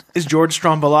 Is George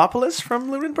Stroumboulopoulos from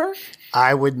Lunenburg?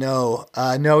 I would know.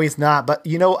 No, he's not. But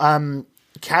you know,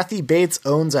 Kathy Bates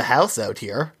owns a house out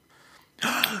here.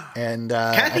 And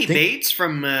Kathy Bates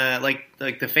from like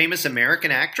the famous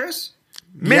American actress?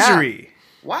 Misery. Yeah.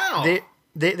 Wow.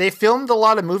 They filmed a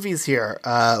lot of movies here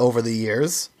over the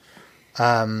years.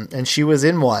 And she was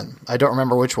in one. I don't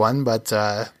remember which one, but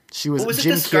she was. Was it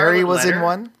Jim the Scarlet Carrey was Letter? in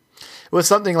one. It was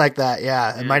something like that.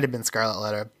 Yeah, it might have been Scarlet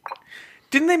Letter.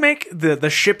 Didn't they make the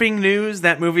Shipping News,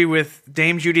 that movie with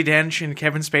Dame Judi Dench and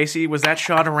Kevin Spacey? Was that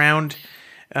shot around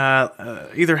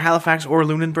either Halifax or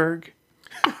Lunenburg?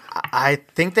 I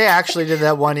think they actually did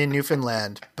that one in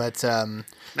Newfoundland, but Nice.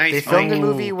 they filmed a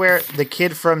movie where the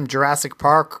kid from Jurassic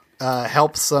Park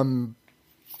helps some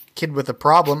kid with a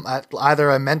problem, either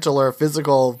a mental or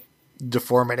physical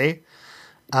deformity.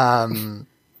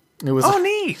 It was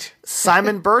Neat.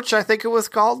 Simon Birch, I think it was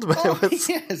called. But Oh,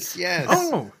 it was, yes.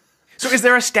 Oh. So is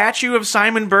there a statue of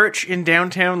Simon Birch in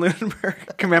downtown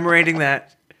Lunenburg commemorating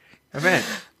that event?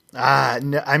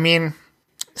 no, I mean,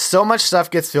 so much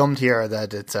stuff gets filmed here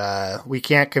that it's we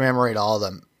can't commemorate all of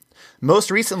them.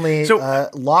 Most recently,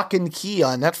 Lock and Key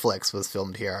on Netflix was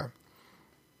filmed here.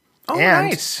 Oh, And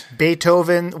nice.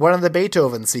 Beethoven, one of the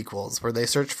Beethoven sequels where they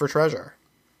search for treasure.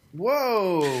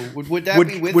 Whoa. Would that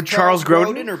be with Charles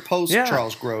Grodin? or post Yeah.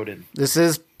 Charles Grodin? This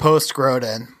is post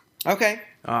Grodin. Okay.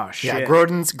 Oh, shit. Yeah,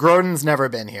 Grodin's never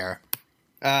been here.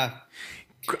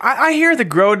 I hear the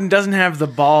Grodin doesn't have the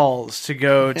balls to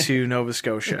go to Nova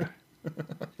Scotia.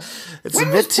 It's a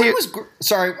bit too.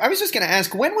 Sorry, I was just going to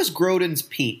ask, when was Grodin's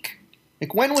peak?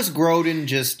 Like, when was Grodin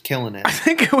just killing it? I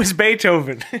think it was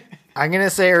Beethoven. I'm gonna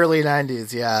say early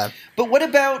 '90s. Yeah, But what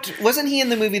about, wasn't he in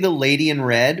the movie The Lady in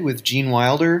Red with Gene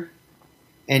Wilder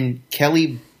and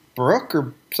Kelly Brook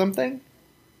or something?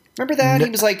 Remember that? No.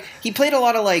 He was like, he played a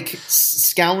lot of like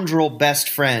scoundrel best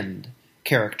friend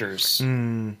characters.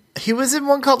 he was in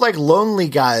one called like Lonely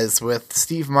Guys with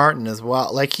Steve Martin as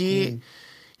well. Like he,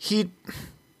 you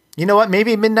know what?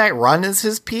 Maybe Midnight Run is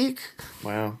his peak.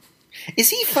 Wow.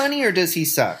 Is he funny or does he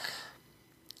suck?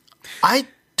 I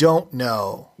don't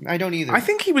know. I don't either. I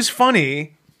think he was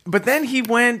funny, but then he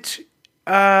went.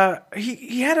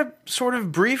 He had a sort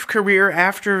of brief career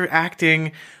after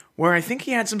acting, where I think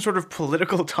he had some sort of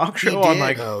political talk show on did.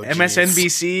 like Oh, geez.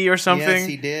 MSNBC or something. Yes,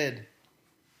 he did.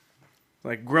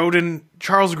 Like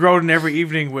Charles Grodin every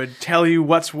evening would tell you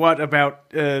what's what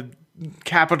about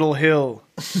Capitol Hill.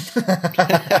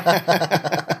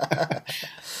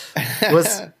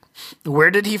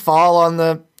 Where did he fall on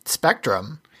the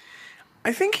spectrum?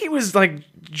 I think he was like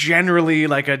generally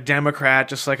like a Democrat,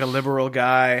 just like a liberal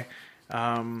guy.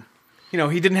 You know,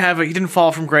 he didn't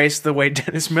fall from grace the way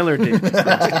Dennis Miller did.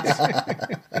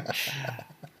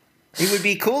 It would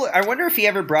be cool. I wonder if he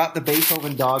ever brought the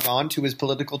Beethoven dog on to his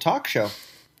political talk show.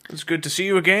 It's good to see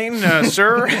you again,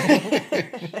 sir.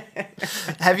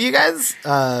 Have you guys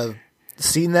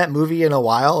seen that movie in a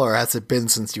while, or has it been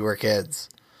since you were kids?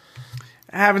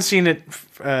 I haven't seen it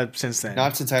since then.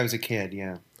 Not since I was a kid,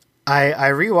 yeah. I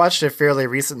rewatched it fairly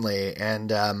recently, and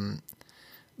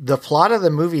the plot of the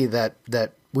movie that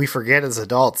we forget as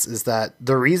adults is that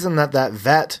the reason that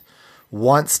vet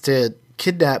wants to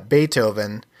kidnap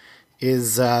Beethoven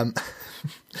is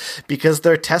because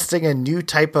they're testing a new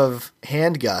type of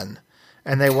handgun,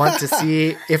 and they want to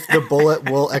see if the bullet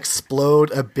will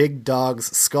explode a big dog's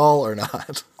skull or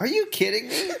not. Are you kidding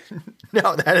me?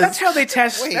 No, That's how they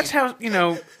test. Wait. That's how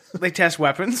they test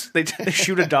weapons. They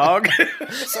shoot a dog.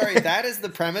 Sorry, that is the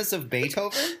premise of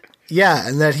Beethoven? Yeah,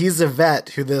 and that he's a vet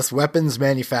who this weapons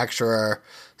manufacturer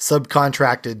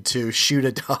subcontracted to shoot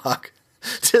a dog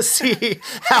to see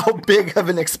how big of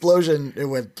an explosion it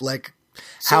would, like,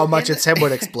 how much its head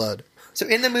would explode. So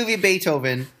in the movie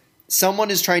Beethoven, someone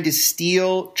is trying to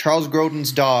steal Charles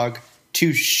Grodin's dog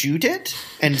to shoot it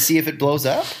and see if it blows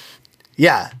up?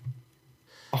 Yeah.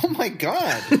 Oh my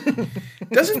god.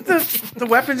 Doesn't the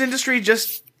weapons industry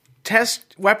just test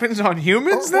weapons on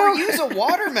humans, Or though? use a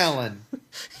watermelon.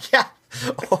 Yeah.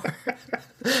 Or,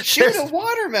 Shoot a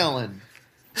watermelon.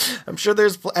 I'm sure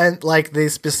there's, and like they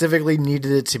specifically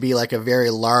needed it to be like a very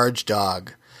large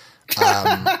dog.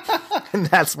 And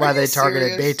that's why Are they you targeted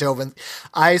serious? Beethoven.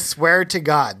 I swear to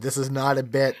God, this is not a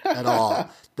bit at all.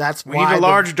 That's We why need a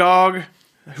large dog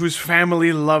whose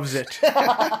family loves it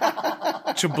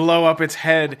to blow up its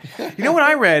head. You know what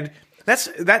I read? That's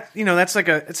like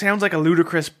it sounds like a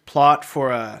ludicrous plot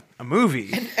for a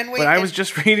movie. And wait, but I and- was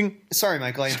just reading. Sorry,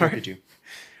 Michael, I interrupted you.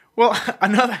 Well,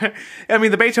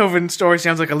 the Beethoven story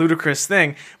sounds like a ludicrous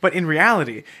thing, but in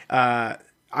reality,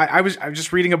 I was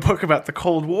just reading a book about the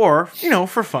Cold War,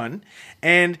 for fun,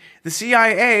 and the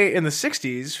CIA in the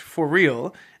 60s, for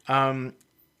real,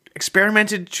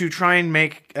 experimented to try and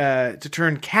to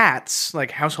turn cats,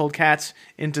 like household cats,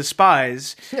 into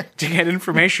spies to get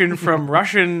information from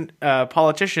Russian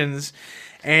politicians,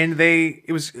 and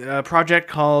it was a project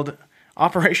called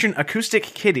Operation Acoustic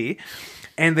Kitty,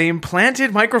 and they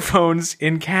implanted microphones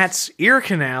in cats' ear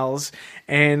canals,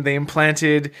 and they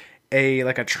implanted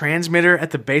a transmitter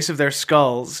at the base of their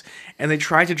skulls, and they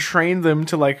tried to train them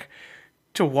to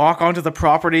walk onto the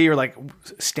property or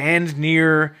stand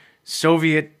near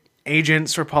Soviet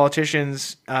agents or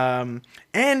politicians, and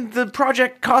the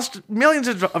project cost millions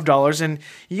of dollars and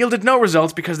yielded no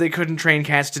results because they couldn't train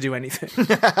cats to do anything.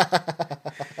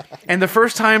 And the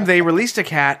first time they released a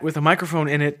cat with a microphone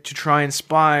in it to try and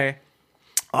spy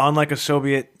on a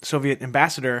Soviet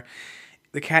ambassador,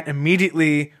 the cat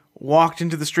immediately walked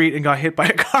into the street and got hit by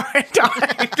a car and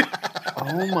died.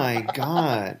 Oh my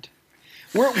god.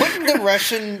 Wouldn't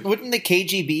the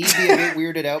KGB be a bit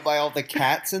weirded out by all the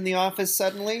cats in the office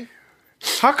suddenly?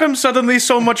 How come suddenly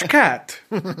so much cat?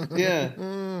 Yeah.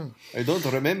 I don't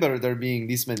remember there being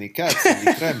this many cats in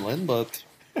the Kremlin, but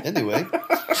anyway.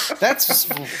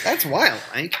 That's wild,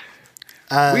 Mike.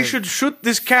 We should shoot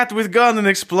this cat with gun and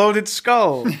explode its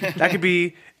skull. That could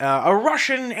be a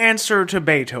Russian answer to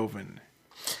Beethoven.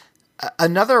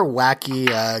 Another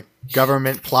wacky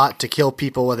government plot to kill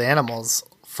people with animals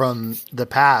from the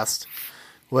past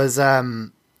was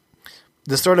the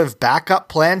sort of backup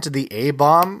plan to the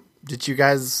A-bomb. Did you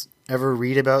guys ever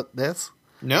read about this?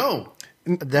 No.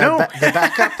 The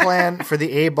backup plan for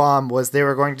the A-bomb was they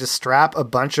were going to strap a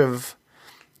bunch of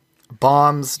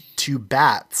bombs to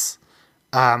bats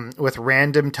with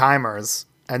random timers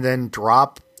and then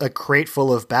drop a crate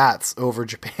full of bats over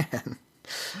Japan.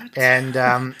 And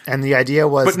the idea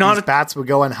was these bats would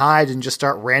go and hide and just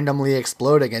start randomly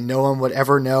exploding, and no one would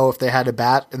ever know if they had a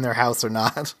bat in their house or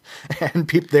not. And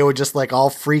they would just all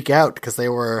freak out because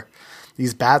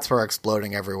these bats were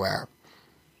exploding everywhere.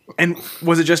 And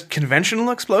was it just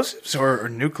conventional explosives or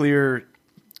nuclear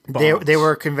bombs? They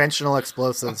were conventional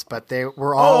explosives, but they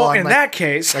were all on, in that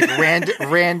case,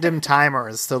 random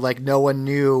timers, so no one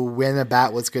knew when a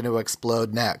bat was going to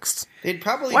explode next. They'd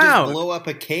probably just blow up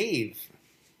a cave.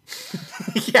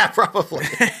 Yeah, probably.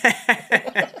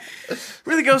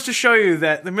 Really goes to show you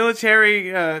that the military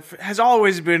has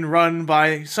always been run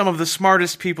by some of the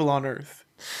smartest people on Earth.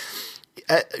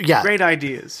 Yeah. Great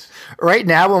ideas. Right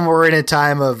now, when we're in a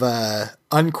time of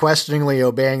unquestioningly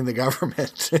obeying the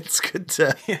government, it's good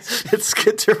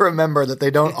to remember that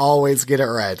they don't always get it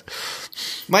right.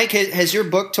 Mike, has your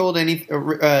book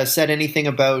said anything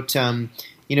about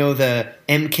the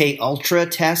MK Ultra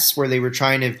tests where they were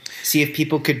trying to see if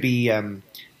people could be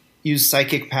use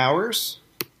psychic powers?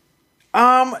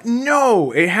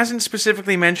 No, it hasn't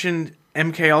specifically mentioned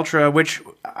MK Ultra, which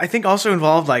I think also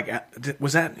involved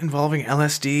was that involving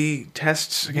LSD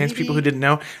tests against people who didn't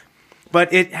know?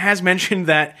 But it has mentioned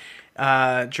that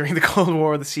during the Cold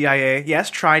War, the CIA,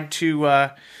 tried to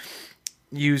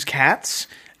use cats.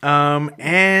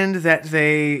 And that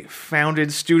they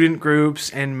founded student groups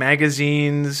and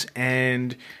magazines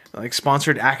and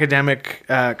sponsored academic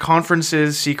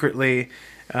conferences secretly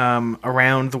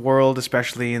around the world,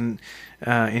 especially in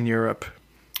Europe.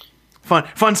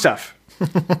 Fun stuff.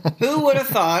 Who would have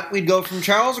thought we'd go from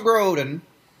Charles Grodin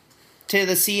to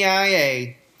the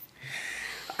CIA?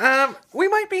 We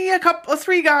might be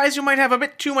three guys who might have a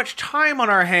bit too much time on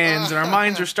our hands, and our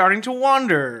minds are starting to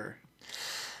wander.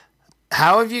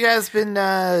 How have you guys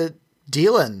been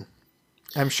dealing?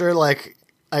 I'm sure,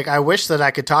 I wish that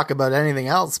I could talk about anything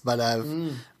else, but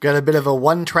I've got a bit of a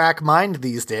one-track mind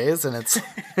these days, and it's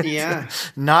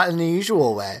not in the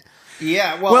usual way.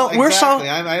 Yeah, well exactly.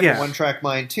 I have a one-track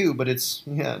mind too, but it's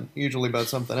usually about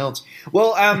something else.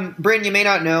 Well, Bryn, you may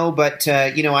not know, but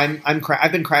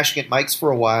I've been crashing at Mike's for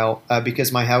a while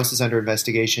because my house is under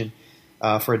investigation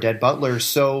for a dead butler.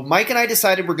 So Mike and I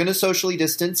decided we're going to socially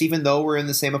distance, even though we're in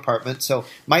the same apartment. So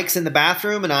Mike's in the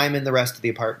bathroom, and I'm in the rest of the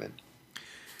apartment.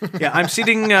 Yeah, I'm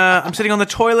sitting on the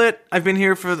toilet. I've been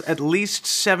here for at least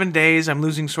 7 days. I'm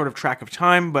losing sort of track of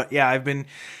time, but yeah, I've been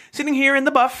sitting here in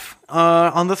the buff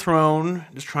on the throne,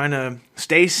 just trying to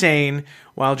stay sane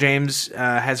while James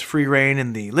has free reign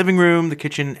in the living room, the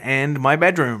kitchen, and my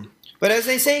bedroom. But as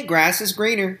they say, grass is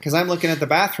greener, because I'm looking at the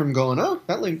bathroom going, oh,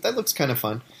 that looks kind of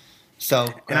fun. So,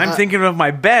 and I'm thinking of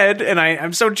my bed, and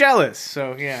I'm so jealous.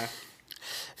 So, yeah.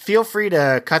 Feel free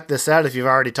to cut this out if you've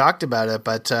already talked about it,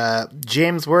 but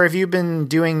James, where have you been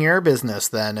doing your business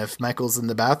then if Michael's in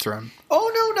the bathroom?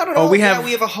 Oh, Not at all. we We have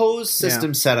have a hose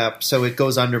system set up, so it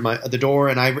goes under the door,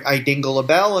 and I dingle a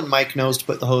bell, and Mike knows to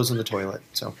put the hose in the toilet.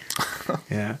 So,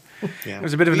 Yeah. yeah. There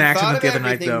was a bit of an We accident thought the of other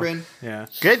night, everything, though. Bryn. Yeah.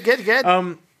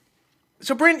 Good.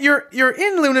 So, Bryn, you're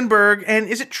in Lunenburg, and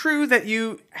is it true that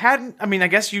you hadn't? I mean, I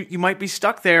guess you might be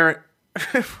stuck there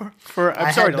for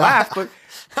I'm sorry to laugh, but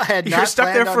I had you're not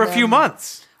stuck there planned for on a few them-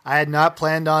 months. I had not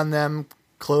planned on them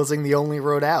closing the only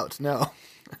road out. No.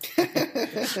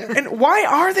 And why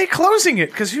are they closing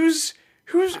it? Because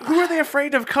who are they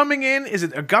afraid of coming in? Is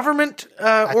it a government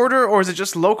order, or is it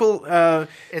just local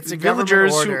It's a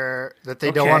villagers government order that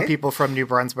they don't want Okay. people from New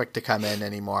Brunswick to come in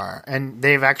anymore. And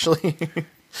they've actually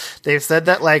they've said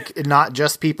that like not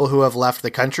just people who have left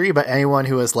the country, but anyone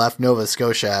who has left Nova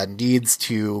Scotia needs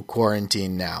to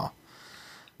quarantine now.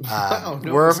 Wow,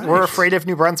 no, We're afraid of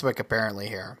New Brunswick apparently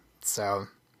here. So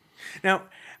Now,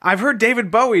 I've heard David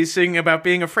Bowie sing about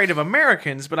being afraid of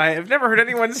Americans, but I have never heard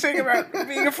anyone sing about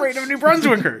being afraid of New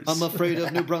Brunswickers. I'm afraid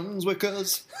of New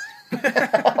Brunswickers.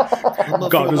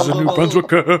 God is a New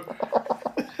Brunswicker.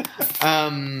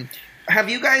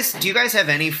 Do you guys have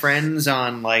any friends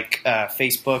on like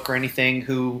Facebook or anything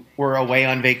who were away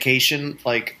on vacation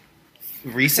like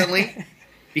recently?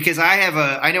 Because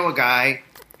I know a guy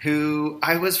who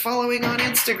I was following on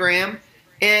Instagram,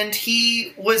 and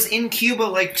he was in Cuba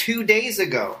like 2 days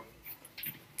ago,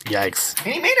 yikes.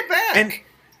 and he made it back.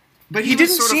 But he was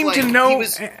didn't sort of seem like, to know- He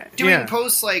was doing yeah.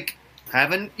 posts like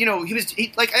having,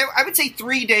 I would say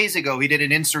 3 days ago he did an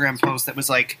Instagram post that was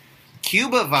like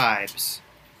Cuba vibes,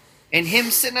 and him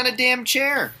sitting on a damn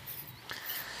chair.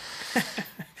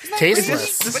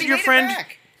 Tasteless. This But is he your made it friend-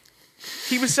 back.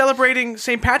 He was celebrating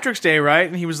St. Patrick's Day, right?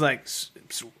 And he was like,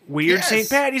 weird Yes. St.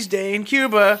 Patty's Day in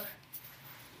Cuba.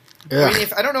 I mean,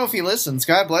 I don't know if he listens.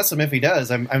 God bless him if he does.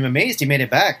 I'm amazed he made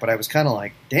it back, but I was kind of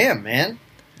like, damn, man,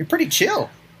 you're pretty chill.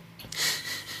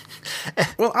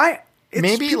 Well,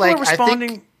 Maybe people like are responding.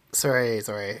 I think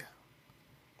sorry.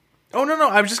 Oh no!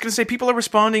 I was just going to say people are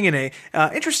responding in a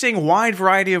interesting, wide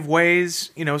variety of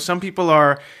ways. You know, some people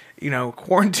are,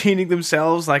 quarantining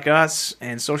themselves like us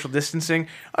and social distancing.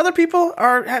 Other people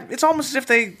are. It's almost as if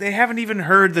they haven't even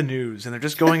heard the news and they're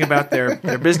just going about their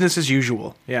business as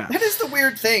usual. Yeah. That is the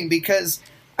weird thing because,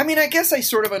 I mean, I guess I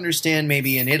sort of understand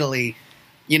maybe in Italy,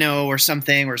 or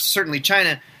something, or certainly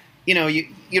China, you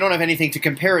don't have anything to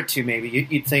compare it to. Maybe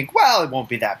you'd think, well, it won't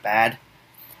be that bad,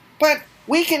 but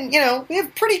we can, we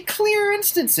have pretty clear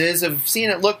instances of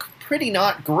seeing it look pretty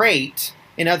not great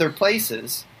in other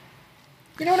places.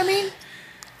 You know what I mean?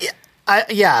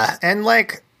 Yeah, and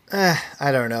like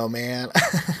I don't know, man.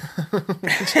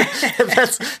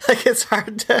 That's like it's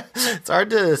hard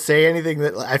to say anything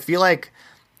that I feel like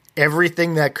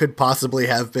everything that could possibly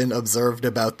have been observed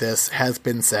about this has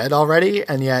been said already,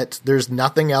 and yet there's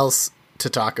nothing else to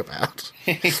talk about.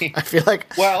 I feel like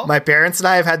my parents and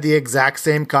I have had the exact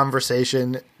same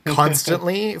conversation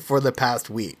constantly for the past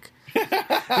week.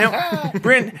 Now,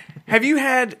 Bryn, have you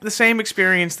had the same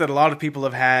experience that a lot of people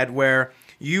have had where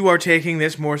you are taking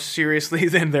this more seriously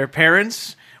than their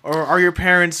parents? Or are your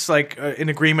parents like in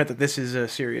agreement that this is a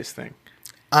serious thing?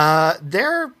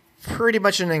 They're pretty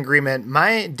much in agreement.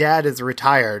 My dad is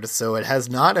retired, so it has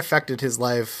not affected his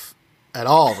life at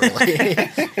all, really.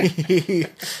 He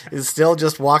is still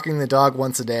just walking the dog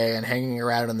once a day and hanging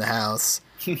around in the house.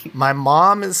 My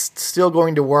mom is still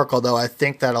going to work, although I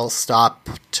think that'll stop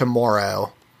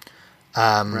tomorrow.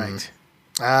 Right.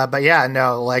 But yeah,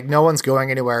 no, like no one's going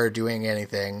anywhere or doing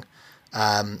anything.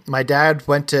 My dad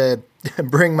went to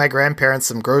bring my grandparents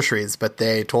some groceries, but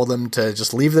they told him to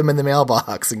just leave them in the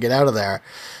mailbox and get out of there.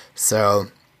 So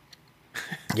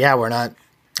yeah, I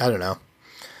don't know.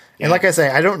 And like I say,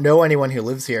 I don't know anyone who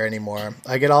lives here anymore.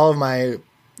 I get all of my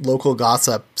local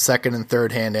gossip second and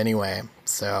third hand anyway.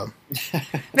 So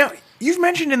Now, you've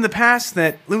mentioned in the past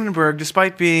that Lunenburg,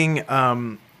 despite being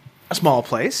a small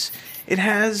place, it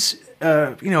has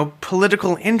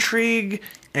political intrigue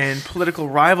and political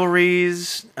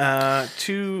rivalries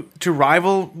to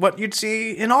rival what you'd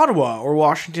see in Ottawa or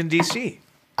Washington, D.C.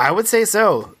 I would say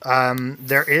so.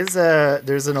 There's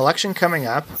an election coming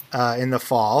up in the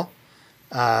fall.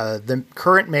 The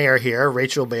current mayor here,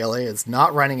 Rachel Bailey, is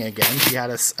not running again. She had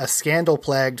a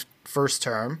scandal-plagued first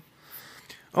term.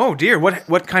 Oh dear,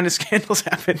 what kind of scandals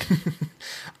happened?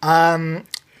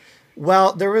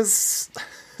 Well, there was...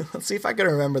 Let's see if I can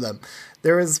remember them.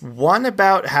 There was one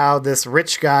about how this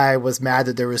rich guy was mad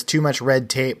that there was too much red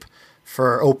tape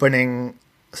for opening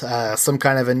some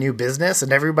kind of a new business,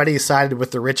 and everybody sided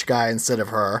with the rich guy instead of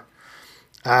her.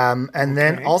 And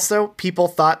then also people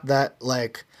thought that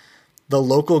like the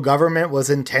local government was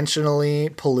intentionally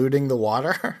polluting the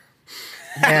water.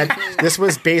 And this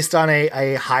was based on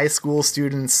a high school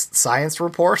student's science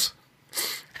report.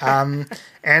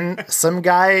 And some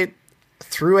guy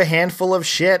threw a handful of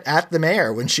shit at the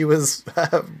mayor when she was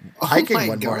hiking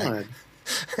one morning.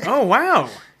 Oh, wow.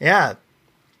 Yeah.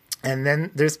 And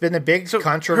then there's been a big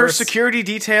controversy. Her security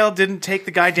detail didn't take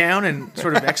the guy down and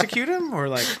sort of execute him? Or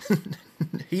like...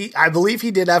 I believe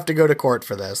he did have to go to court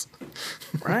for this.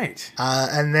 Right.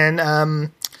 And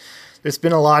then there's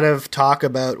been a lot of talk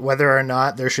about whether or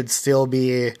not there should still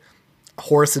be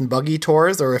horse and buggy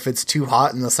tours, or if it's too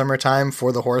hot in the summertime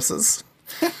for the horses.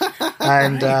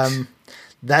 And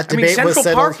that debate was Central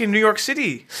settled. Park in New York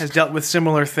City has dealt with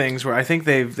similar things, where I think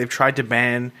they've tried to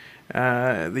ban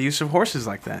the use of horses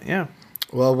like that. Yeah.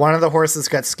 Well, one of the horses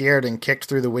got scared and kicked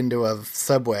through the window of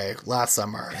Subway last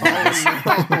summer.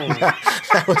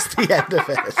 That was the end of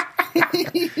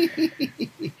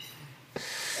it.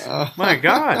 My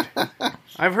God.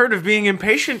 I've heard of being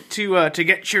impatient to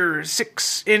get your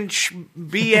 6-inch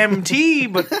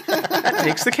BMT, but that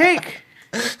takes the cake.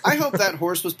 I hope that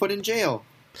horse was put in jail.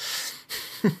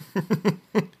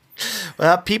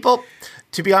 Well, people,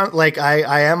 to be honest, like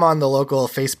I am on the local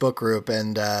Facebook group,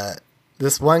 and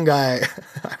this one guy,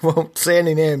 I won't say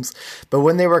any names, but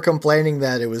when they were complaining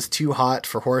that it was too hot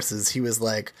for horses, he was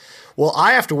like, well,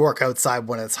 I have to work outside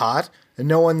when it's hot, and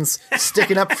no one's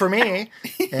sticking up for me.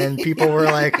 And people were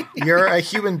like, you're a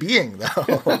human being, though.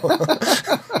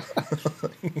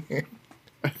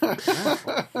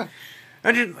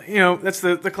 That's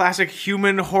the classic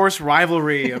human-horse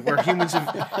rivalry, where humans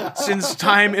have, since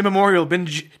time immemorial, been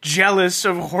jealous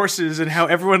of horses and how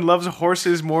everyone loves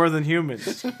horses more than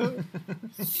humans.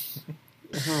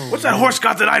 What's that horse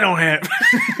got that I don't have?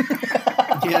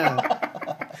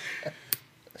 Yeah.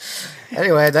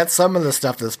 Anyway, that's some of the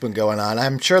stuff that's been going on.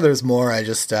 I'm sure there's more. I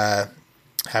just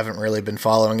haven't really been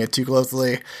following it too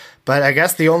closely. But I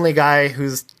guess the only guy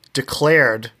who's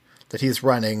declared that he's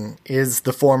running is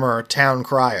the former town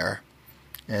crier.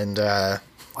 And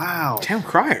wow. Town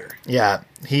crier? Yeah,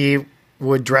 he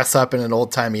would dress up in an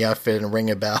old-timey outfit and ring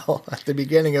a bell at the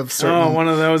beginning of certain... Oh, one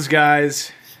of those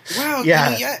guys. Wow.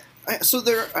 Yeah. So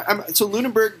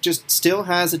Lunenburg just still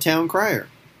has a town crier.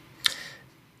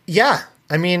 Yeah.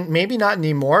 I mean, maybe not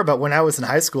anymore, but when I was in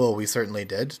high school, we certainly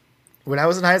did. When I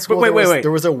was in high school, wait.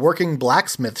 There was a working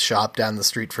blacksmith shop down the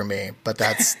street from me, but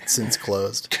that's since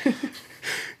closed.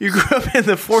 You grew up in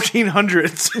the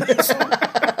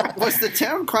 1400s. Was the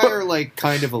town crier like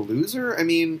kind of a loser? I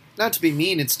mean, not to be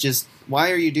mean, it's just,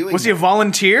 why are you doing Was he a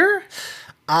volunteer?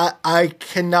 I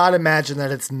cannot imagine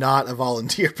that it's not a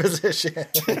volunteer position.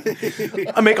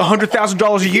 I make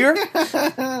 $100,000 a year?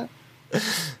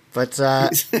 But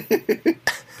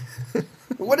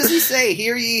what does he say?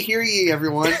 Hear ye,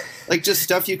 everyone. Like just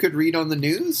stuff you could read on the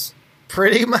news?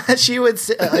 Pretty much, he would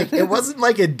say, like, it wasn't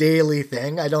like a daily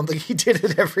thing. I don't think he did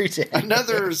it every day.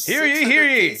 Another hear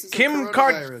ye. Kim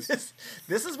This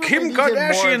is when Kim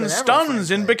Kardashian stuns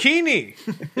in bikini.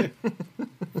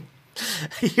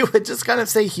 He would just kind of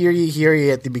say hear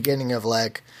ye at the beginning of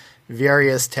like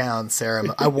various town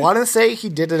ceremonies. I want to say he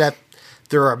did it at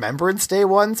the Remembrance Day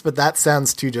ones, but that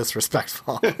sounds too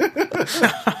disrespectful.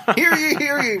 Hear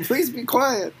ye, please be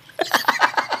quiet.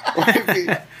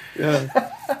 Yeah.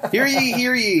 Hear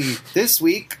ye. This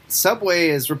week, Subway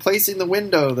is replacing the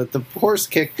window that the horse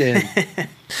kicked in.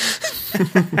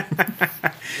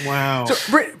 Wow. So,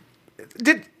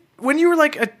 when you were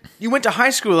you went to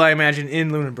high school, I imagine, in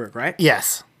Lunenburg, right?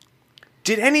 Yes.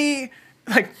 Did any,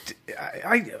 I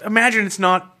imagine it's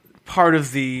not part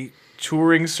of the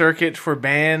touring circuit for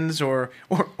bands or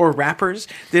rappers.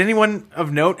 Did anyone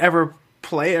of note ever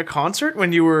play a concert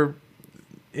when you were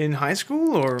in high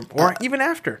school or even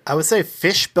after? I would say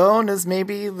Fishbone is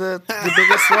maybe the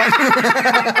biggest one.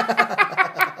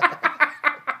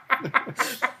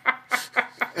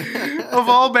 Of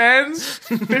all bands,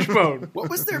 Fishbone. What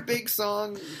was their big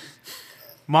song?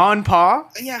 Ma and Pa?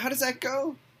 Yeah, how does that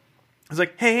go? It's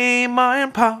like, hey, Ma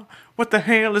and Pa, what the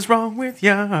hell is wrong with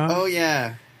ya? Oh,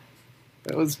 yeah.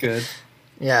 That was good.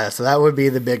 Yeah, so that would be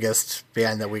the biggest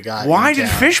band that we got. Why did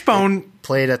Fishbone...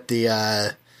 Played at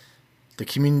the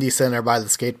community center by the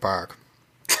skate park.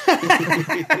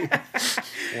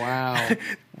 Wow.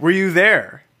 Were you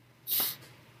there?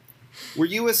 Were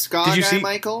you a ska guy,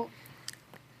 Michael?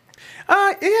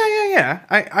 Yeah.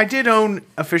 I did own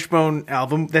a Fishbone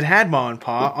album that had Ma and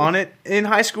Pa on it in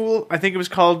high school. I think it was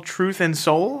called Truth and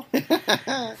Soul.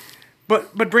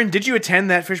 But Bryn, did you attend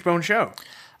that Fishbone show?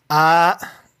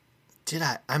 Did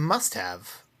I? I must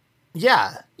have.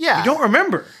 Yeah. You don't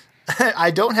remember?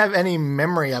 I don't have any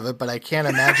memory of it, but I can't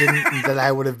imagine that I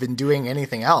would have been doing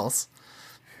anything else.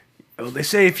 Oh, they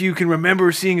say if you can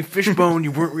remember seeing a fishbone,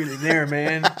 you weren't really there,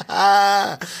 man.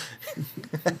 Yeah.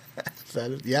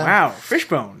 Wow,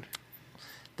 fishbone.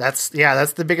 That's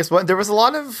the biggest one. There was a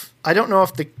lot of, I don't know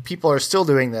if the people are still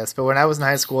doing this, but when I was in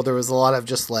high school, there was a lot of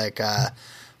just like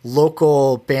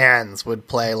local bands would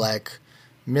play like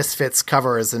Misfits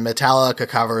covers and Metallica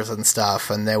covers and stuff,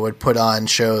 and they would put on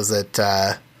shows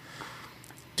at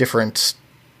different,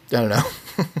 I don't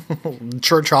know,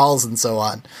 church halls and so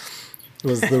on.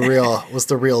 Was the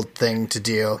real thing to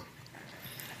do.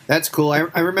 That's cool.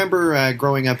 I remember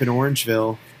growing up in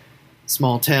Orangeville,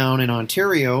 small town in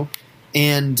Ontario,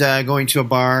 and going to a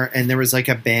bar, and there was like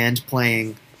a band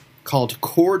playing called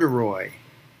Corduroy,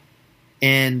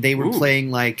 and they were playing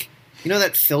like, you know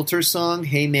that Filter song,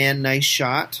 "Hey Man, Nice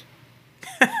Shot,"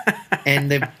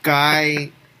 and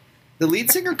the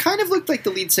lead singer, kind of looked like the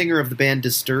lead singer of the band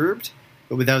Disturbed,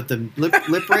 but without the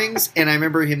lip rings. And I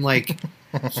remember him like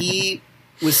he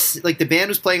was like, the band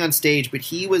was playing on stage, but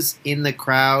he was in the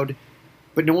crowd,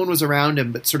 but no one was around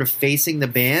him, but sort of facing the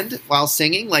band while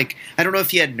singing. Like, I don't know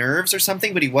if he had nerves or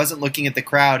something, but he wasn't looking at the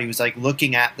crowd. He was like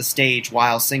looking at the stage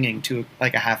while singing to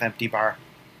like a half-empty bar.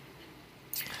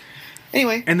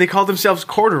 Anyway. And they called themselves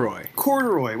Corduroy.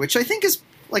 Corduroy, which I think is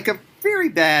like a very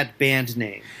bad band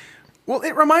name. Well,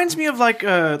 it reminds me of like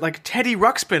Teddy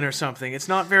Ruxpin or something. It's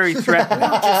not very threatening.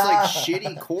 Just like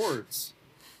shitty chords.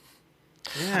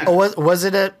 Yeah. Oh, was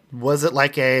it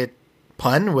like a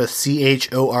pun with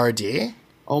CHORD?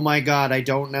 Oh my god, I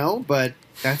don't know, but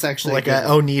that's actually like a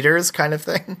Oneaters kind of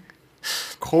thing.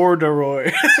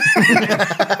 Corduroy.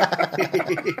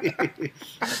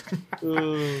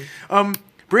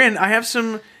 Bryn, I have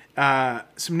some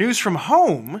news from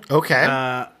home. Okay.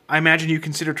 I imagine you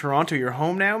consider Toronto your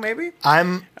home now, maybe?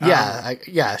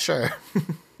 Yeah, sure.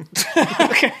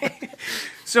 Okay.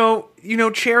 So, you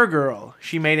know, Chair Girl.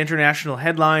 She made international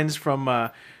headlines from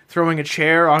throwing a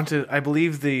chair onto, I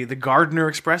believe, the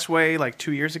Gardiner Expressway like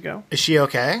 2 years ago. Is she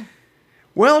okay?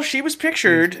 Well, she was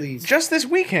pictured Please. just this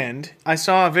weekend. I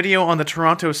saw a video on the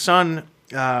Toronto Sun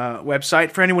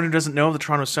website. For anyone who doesn't know, the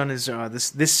Toronto Sun is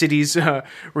this city's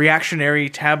reactionary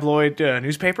tabloid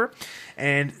newspaper.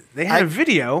 And they had a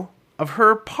video of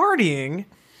her partying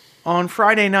on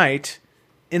Friday night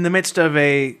in the midst of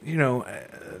a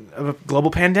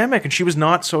global pandemic, and she was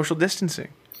not social distancing.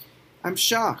 I'm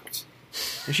shocked.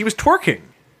 And she was twerking.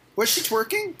 Was she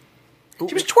twerking?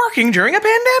 She was twerking during a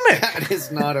pandemic. That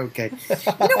is not okay.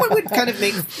 You know what would kind of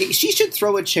make... She should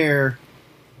throw a chair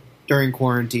during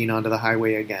quarantine onto the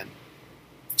highway again.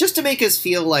 Just to make us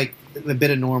feel like a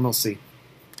bit of normalcy.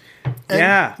 And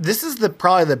yeah. This is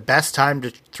probably the best time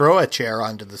to throw a chair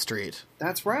onto the street.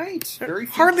 That's right. Very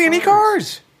few Hardly any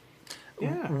cars.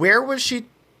 Yeah. Where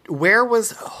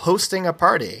was hosting a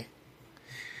party?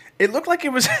 It looked like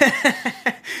it was...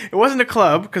 It wasn't a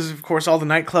club, because, of course, all the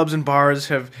nightclubs and bars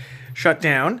have shut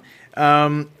down.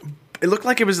 It looked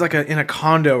like it was like in a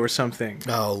condo or something.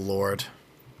 Oh, Lord.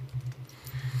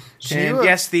 And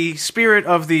yes, the spirit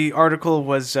of the article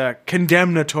was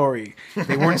condemnatory.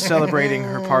 They weren't celebrating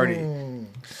her party.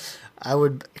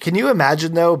 Can you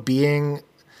imagine, though, being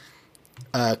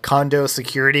a condo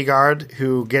security guard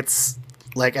who gets,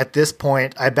 like, at this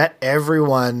point, I bet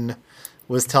everyone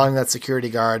was telling that security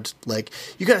guard, like,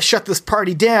 you gotta shut this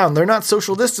party down. They're not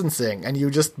social distancing. And you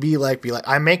just be like,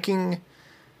 I'm making,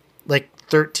 like,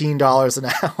 $13 an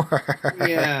hour.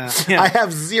 Yeah. I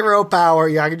have zero power.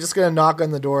 Yeah, I'm just gonna knock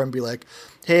on the door and be like,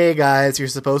 hey, guys, you're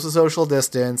supposed to social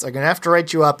distance. I'm gonna have to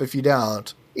write you up if you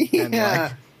don't. And,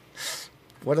 Yeah.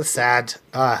 what a sad...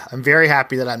 I'm very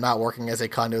happy that I'm not working as a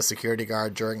condo security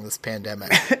guard during this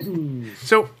pandemic.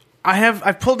 So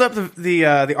I've pulled up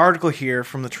the article here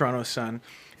from the Toronto Sun,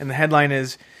 and the headline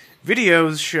is,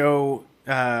 videos show...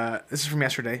 this is from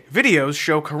yesterday. Videos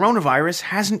show coronavirus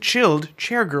hasn't chilled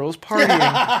chair girls partying.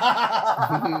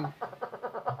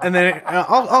 And then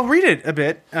I'll read it a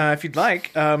bit if you'd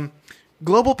like.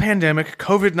 Global pandemic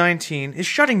COVID-19 is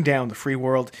shutting down the free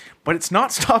world, but it's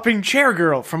not stopping Chair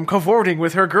Girl from cavorting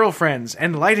with her girlfriends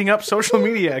and lighting up social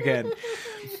media again.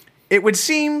 It would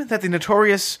seem that the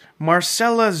notorious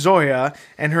Marcella Zoya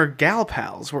and her gal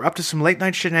pals were up to some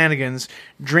late-night shenanigans,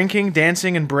 drinking,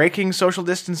 dancing, and breaking social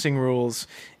distancing rules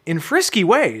in frisky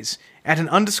ways at an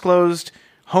undisclosed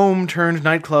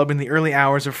home-turned-nightclub in the early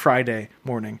hours of Friday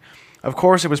morning. Of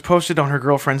course, it was posted on her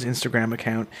girlfriend's Instagram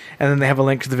account, and then they have a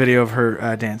link to the video of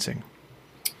her dancing.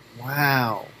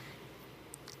 Wow.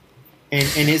 And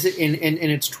is it and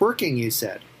it's twerking, you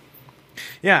said?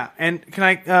 Yeah, and can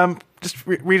I just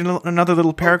read another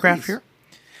little paragraph here?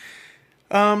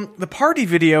 The party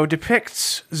video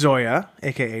depicts Zoya,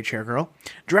 aka Chairgirl,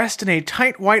 dressed in a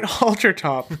tight white halter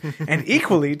top and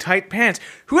equally tight pants.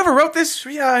 Whoever wrote this,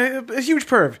 yeah, a huge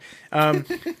perv.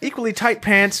 Equally tight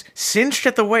pants, cinched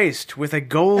at the waist with a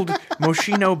gold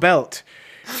Moschino belt.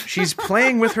 She's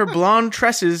playing with her blonde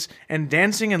tresses and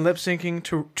dancing and lip syncing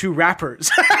to rappers.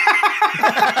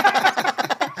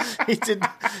 He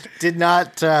did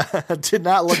not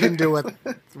look into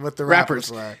what the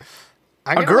rappers were.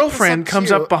 A girlfriend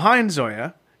comes up behind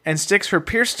Zoya and sticks her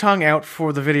pierced tongue out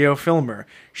for the video filmer.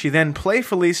 She then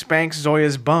playfully spanks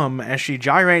Zoya's bum as she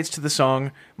gyrates to the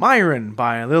song Myron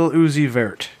by Lil Uzi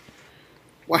Vert.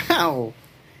 Wow.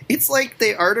 It's like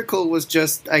the article was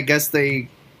just, I guess they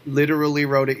literally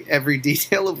wrote every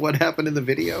detail of what happened in the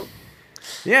video.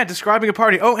 Yeah, describing a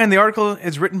party. Oh, and the article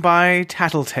is written by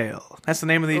Tattletale. That's the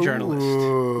name of the journalist.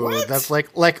 Ooh, that's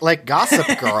like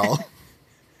Gossip Girl.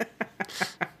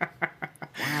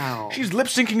 Wow. She's lip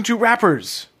syncing to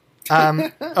rappers.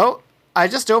 I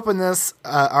just opened this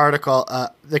article.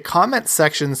 The comment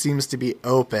section seems to be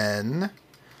open.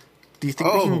 Do you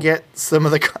think we can get some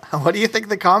of the... What do you think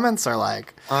the comments are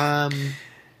like?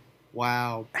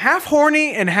 Wow. Half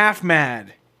horny and half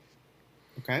mad.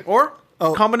 Okay. Or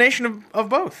a combination of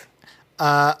both.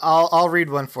 I'll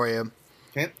read one for you.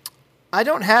 Okay. I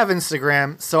don't have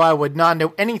Instagram, so I would not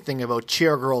know anything about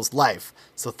Chairgirl's life.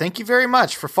 So thank you very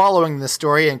much for following this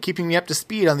story and keeping me up to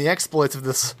speed on the exploits of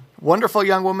this wonderful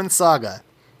young woman's saga.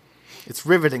 It's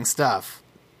riveting stuff.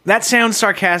 That sounds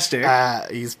sarcastic.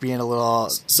 He's being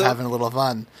having a little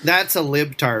fun. That's a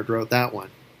libtard wrote that one.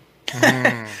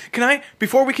 Can I,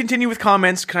 before we continue with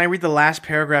comments, can I read the last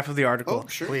paragraph of the article? Oh,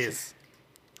 sure. Please.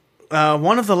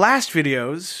 One of the last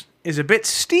videos is a bit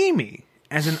steamy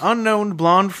as an unknown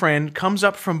blonde friend comes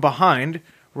up from behind,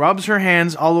 rubs her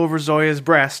hands all over Zoya's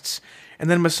breasts, and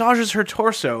then massages her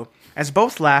torso as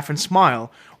both laugh and smile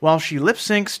while she lip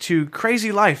syncs to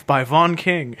Crazy Life by Von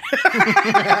King.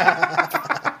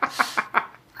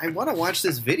 I want to watch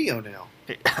this video now.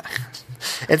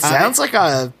 It sounds like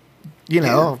a,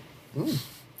 Yeah.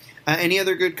 Any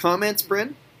other good comments,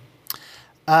 Bryn?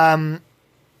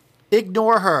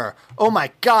 Ignore her. Oh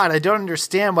my god, I don't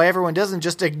understand why everyone doesn't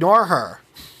just ignore her.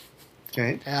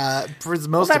 Okay. For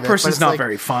most That of it, person's but not like,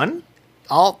 very fun.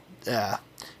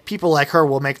 People like her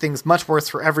will make things much worse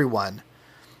for everyone.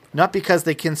 Not because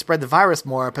they can spread the virus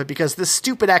more, but because this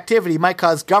stupid activity might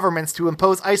cause governments to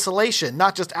impose isolation,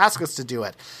 not just ask us to do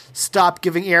it. Stop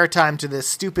giving airtime to this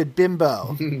stupid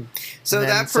bimbo. So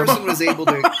that person was able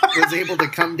to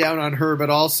come down on her, but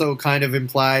also kind of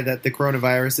imply that the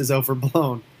coronavirus is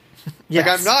overblown. Yes.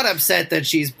 Like, I'm not upset that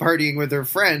she's partying with her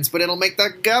friends, but it'll make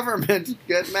the government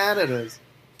get mad at us.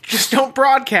 Just don't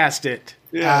broadcast it.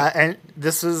 Yeah. And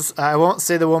this is, I won't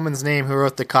say the woman's name who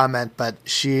wrote the comment, but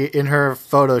in her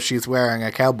photo, she's wearing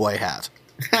a cowboy hat.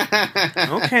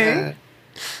 Okay.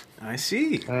 I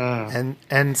see.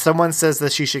 And someone says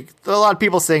that a lot of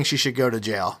people saying she should go to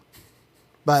jail.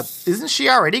 But isn't she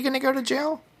already going to go to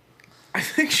jail? I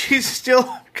think she's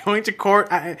still going to court.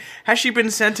 Has she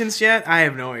been sentenced yet? I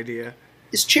have no idea.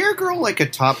 Is Chairgirl like a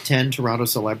top 10 Toronto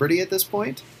celebrity at this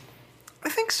point? I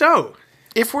think so.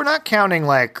 If we're not counting,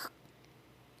 are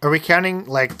we counting,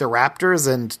 the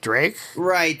Raptors and Drake?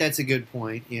 Right, that's a good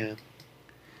point, yeah.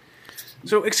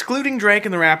 So excluding Drake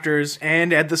and the Raptors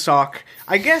and Ed the Sock,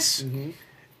 I guess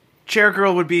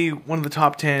Chairgirl would be one of the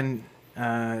top 10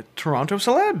 Toronto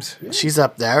celebs. Yeah. She's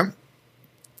up there.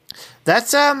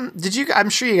 That's, I'm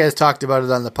sure you guys talked about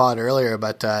it on the pod earlier,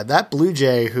 but that Blue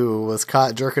Jay who was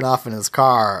caught jerking off in his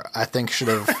car, I think should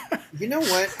have... You know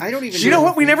what? I don't even know. You know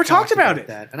what? We never talked about it.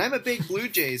 That. And I'm a big Blue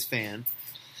Jays fan.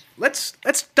 Let's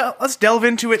delve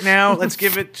into it now. Let's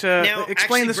give it. Now,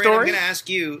 explain actually, the Bryn, story. I'm going to ask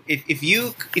you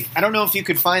if I don't know if you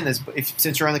could find this, but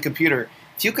since you're on the computer,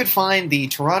 if you could find the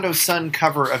Toronto Sun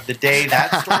cover of the day that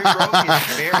story broke,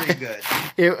 it's very good.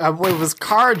 It was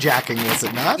carjacking, was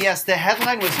it not? Yes, the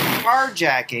headline was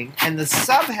carjacking, and the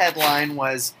sub-headline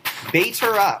was "Bait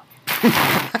Her Up."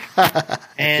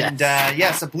 And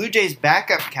yes, a Blue Jays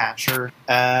backup catcher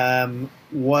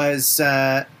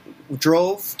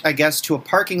drove, I guess, to a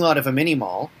parking lot of a mini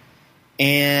mall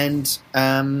and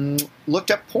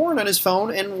looked up porn on his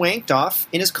phone and wanked off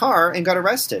in his car and got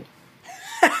arrested.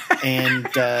 And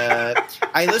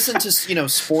I listened to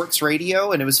sports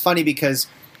radio, and it was funny because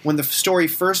when the story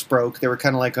first broke, they were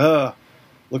kind of like, "Oh,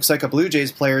 looks like a Blue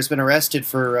Jays player has been arrested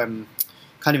for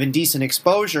kind of indecent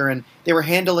exposure," and they were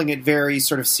handling it very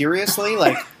sort of seriously,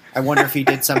 like, I wonder if he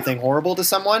did something horrible to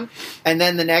someone. And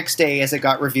then the next day, as it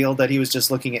got revealed that he was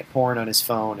just looking at porn on his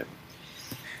phone,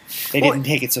 they didn't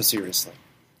take it so seriously.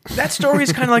 that story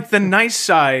is kind of like the nice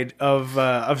side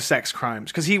of sex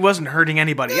crimes, because he wasn't hurting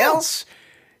anybody else.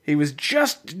 He was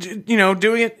just,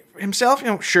 doing it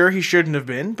himself. Sure, he shouldn't have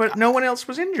been, but no one else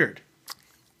was injured.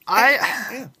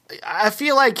 I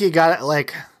feel like he got it,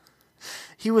 like,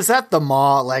 he was at the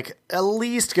mall, like, at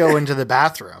least go into the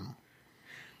bathroom.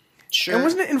 Sure. And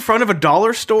wasn't it in front of a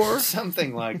dollar store?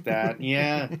 Something like that,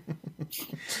 yeah. I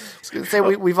was going to say,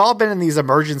 we've all been in these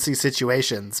emergency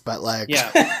situations, but, like,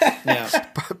 Yeah.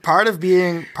 part of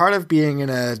being in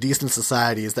a decent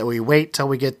society is that we wait till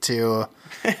we get to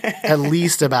at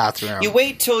least a bathroom. You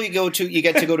wait till you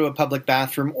get to go to a public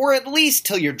bathroom, or at least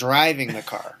till you're driving the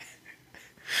car.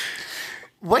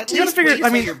 What At do you least figure- wait till I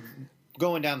mean- you're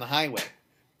going down the highway.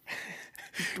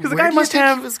 Because the guy must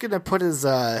have he was going to put his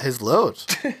load.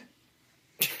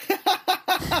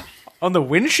 on the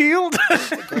windshield,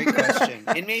 That's a great question.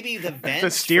 And maybe the vent, the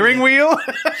steering wheel.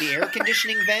 the air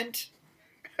conditioning vent.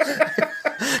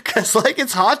 Because, like,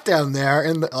 it's hot down there,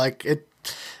 and, like, it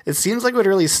seems like it would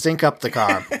really stink up the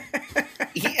car.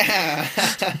 Yeah.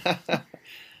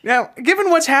 Now,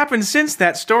 given what's happened since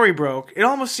that story broke, it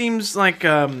almost seems like,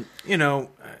 can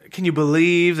you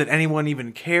believe that anyone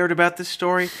even cared about this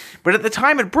story? But at the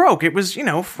time it broke, it was,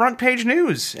 front page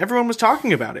news. Everyone was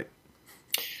talking about it.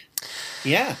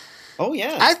 Yeah. Oh,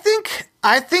 yeah. I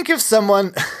think if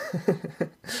someone,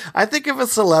 I think if a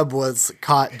celeb was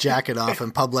caught jacking off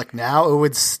in public now, it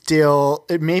wouldn't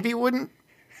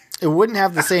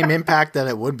have the same impact that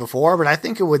it would before, but I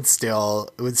think it would still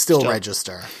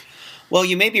register. Well,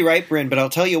 you may be right, Bryn, but I'll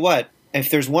tell you what. If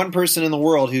there's one person in the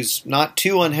world who's not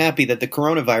too unhappy that the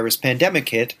coronavirus pandemic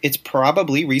hit, it's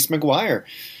probably Reese McGuire.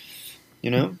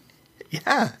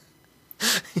 Yeah.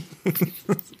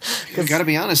 We've got to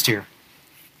be honest here.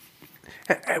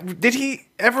 Did he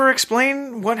ever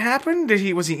explain what happened?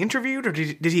 Was he interviewed, or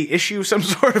did he issue some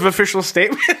sort of official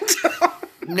statement?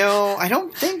 No, I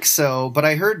don't think so, but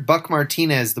I heard Buck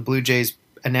Martinez, the Blue Jays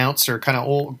announcer, kind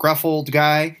of gruff old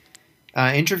guy,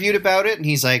 interviewed about it, and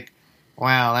he's like,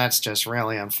 wow, that's just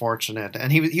really unfortunate.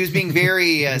 And he was being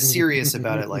very serious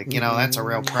about it, like, that's a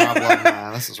real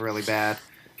problem. This is really bad.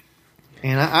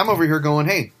 And I'm over here going,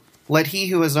 hey, let he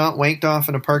who has not wanked off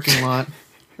in a parking lot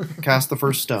cast the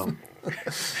first stone.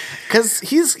 Because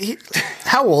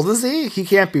how old is he? He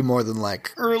can't be more than,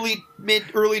 like, Early to mid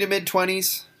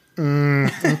 20s.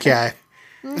 Okay.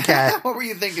 What were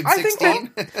you thinking, I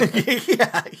think 16?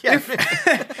 Yeah.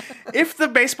 If the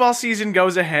baseball season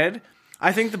goes ahead,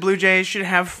 I think the Blue Jays should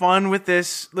have fun with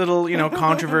this little,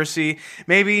 controversy.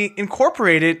 Maybe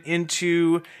incorporate it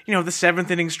into, the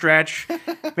seventh inning stretch.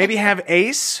 Maybe have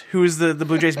Ace, who is the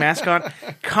Blue Jays mascot,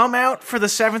 come out for the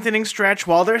seventh inning stretch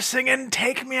while they're singing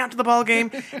 "Take Me Out to the Ball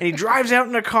Game," and he drives out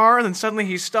in a car, and then suddenly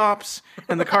he stops,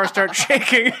 and the car starts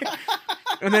shaking,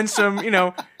 and then some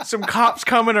cops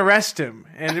come and arrest him,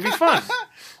 and it'd be fun.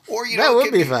 Or That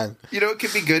would be fun. It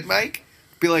could be good, Mike.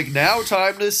 Be like, now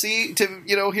time to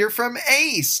hear from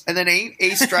Ace. And then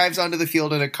Ace drives onto the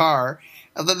field in a car.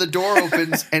 And then the door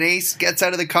opens and Ace gets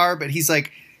out of the car, but he's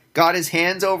like got his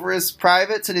hands over his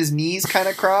privates and his knees kind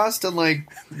of crossed and like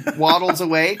waddles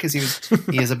away because he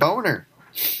is a boner.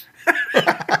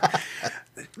 I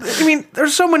mean,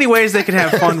 there's so many ways they could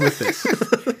have fun with this.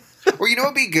 Or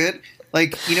what'd be good?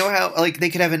 Like, how like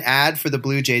they could have an ad for the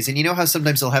Blue Jays, and how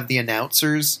sometimes they'll have the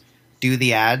announcers do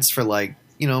the ads for like,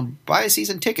 buy a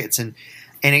season tickets, and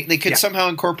they could somehow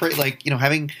incorporate like,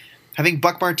 having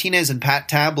Buck Martinez and Pat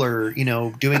Tabler,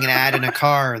 doing an ad in a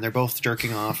car and they're both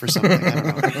jerking off or something. I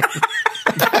don't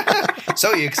know.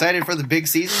 So you excited for the big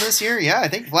season this year? Yeah, I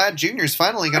think Vlad Jr. is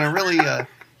finally going to really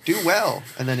do well.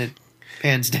 And then it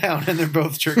pans down and they're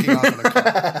both jerking off in a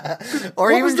car. Or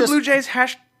What even was the just Blue Jays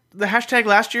the hashtag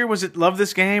last year? Was it "Love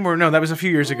This Game" or no? That was a few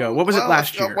years ago. What was it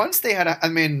last year? Once they had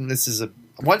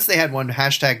once they had one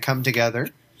hashtag come together.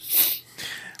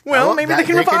 Well, maybe they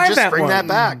can could revive just that bring one. that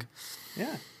back.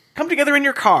 Yeah, come together in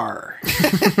your car.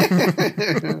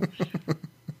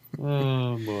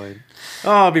 Oh boy.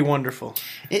 Oh, it'd be wonderful.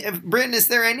 Bryn, is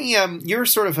there any you're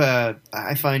sort of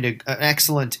I find an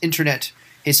excellent internet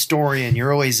historian.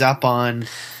 You're always up on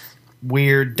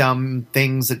weird, dumb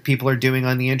things that people are doing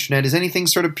on the internet. Is anything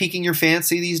sort of piquing your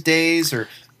fancy these days, or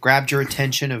grabbed your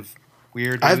attention of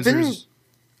weird users?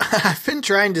 I've been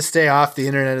trying to stay off the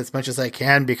internet as much as I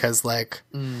can because, like,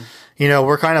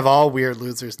 we're kind of all weird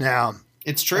losers now.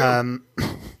 It's true.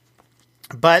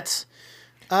 But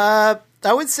I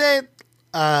would say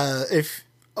if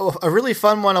a really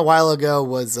fun one a while ago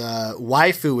was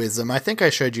waifuism. I think I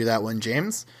showed you that one,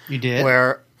 James. You did?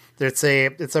 Where it's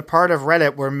a part of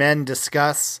Reddit where men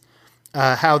discuss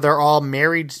how they're all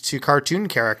married to cartoon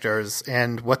characters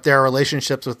and what their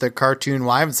relationships with their cartoon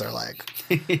wives are like.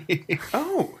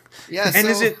 Oh. Yeah,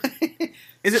 And so...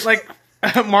 is it like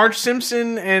Marge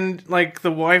Simpson and like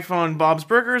the wife on Bob's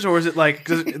Burgers, or is it like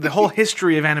the whole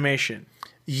history of animation?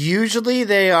 Usually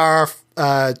they are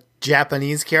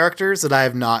Japanese characters that I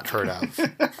have not heard of.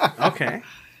 Okay.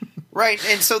 Right,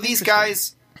 and so these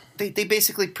guys, they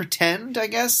basically pretend, I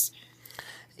guess,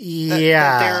 Yeah.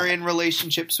 that they're in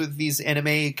relationships with these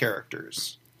anime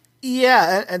characters.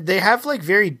 Yeah, and they have like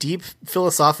very deep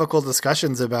philosophical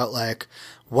discussions about like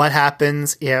what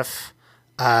happens if,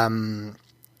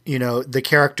 the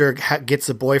character gets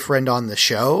a boyfriend on the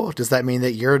show. Does that mean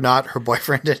that you're not her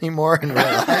boyfriend anymore in real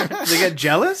life? They get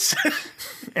jealous?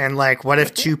 And like, what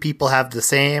if two people have the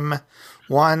same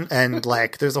one? And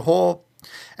like, there's a whole.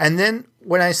 And then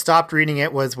when I stopped reading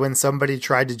it was when somebody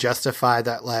tried to justify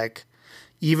that like,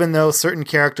 even though certain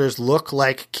characters look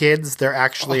like kids, they're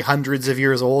actually hundreds of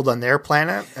years old on their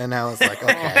planet. And I was like,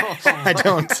 okay, I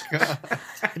don't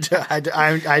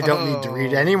need to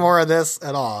read any more of this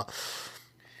at all.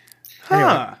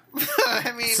 Huh.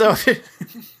 I mean, So,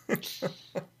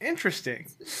 Interesting.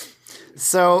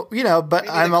 but maybe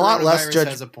I'm the a lot less coronavirus judged.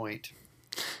 has a point.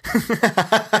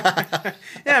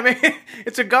 Yeah, I mean,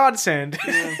 it's a godsend.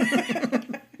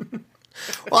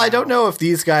 Well, I don't know if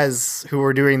these guys who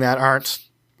were doing that aren't,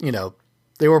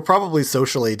 they were probably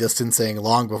socially distancing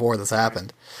long before this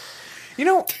happened.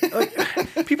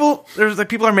 People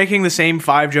are making the same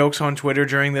 5 jokes on Twitter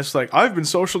during this, like, I've been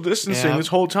social distancing this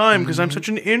whole time because I'm such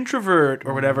an introvert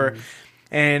or whatever.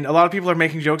 And a lot of people are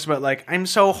making jokes about, like, I'm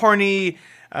so horny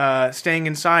staying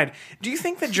inside. Do you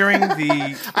think that during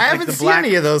the I haven't seen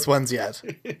any of those ones yet.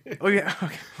 Oh, yeah.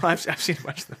 Okay. Well, I've seen a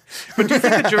bunch of them. But do you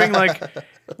think that during, like,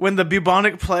 when the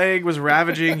bubonic plague was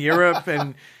ravaging Europe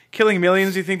and killing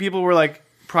millions, do you think people were, like,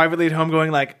 privately at home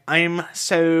going, like, I'm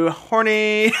so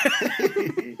horny?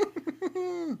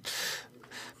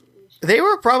 They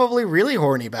were probably really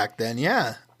horny back then,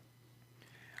 yeah.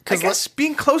 I guess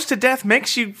being close to death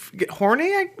makes you get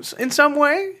horny in some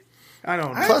way? I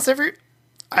don't know. Plus I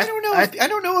don't know. I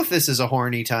don't know if this is a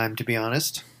horny time, to be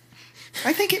honest.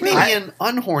 I think it may be an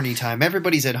unhorny time.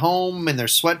 Everybody's at home in their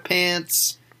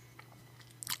sweatpants.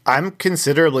 I'm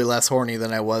considerably less horny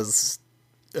than I was.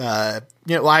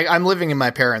 I'm living in my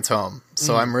parents' home,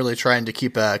 so I'm really trying to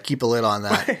keep a lid on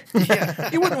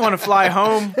that. You wouldn't want to fly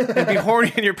home and be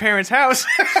horny in your parents' house.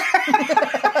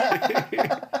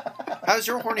 How's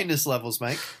your horniness levels,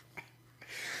 Mike?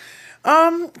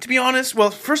 To be honest,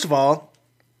 well, first of all,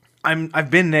 I've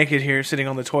been naked here sitting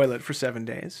on the toilet for 7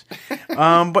 days.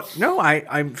 But no,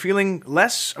 I'm feeling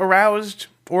less aroused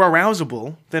or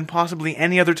arousable than possibly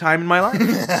any other time in my life.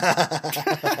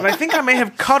 But I think I may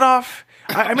have cut off,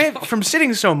 I may have, from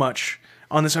sitting so much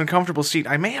on this uncomfortable seat,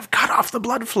 I may have cut off the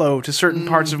blood flow to certain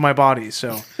parts of my body.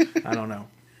 So, I don't know.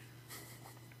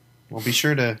 Well, be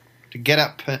sure to get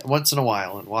up once in a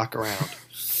while and walk around.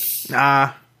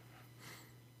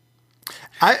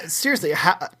 Seriously,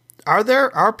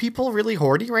 are people really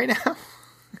horny right now?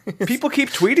 People keep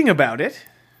tweeting about it.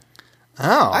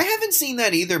 Oh. I haven't seen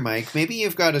that either, Mike. Maybe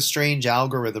you've got a strange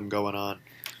algorithm going on.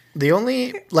 The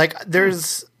only,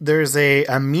 there's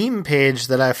a meme page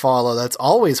that I follow that's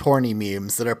always horny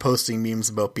memes that are posting memes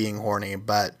about being horny,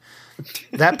 but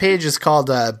that page is called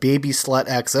Baby Slut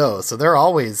XO, so they're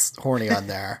always horny on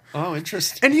there. Oh,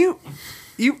 interesting. And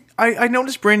I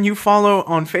noticed, Bryn, you follow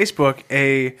on Facebook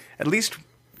at least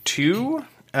 2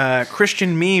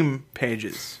 Christian meme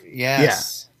pages.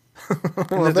 Yes. Yeah.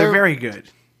 Well, they're very good.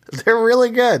 They're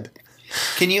really good.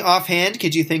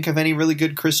 Could you think of any really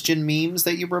good Christian memes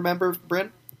that you remember,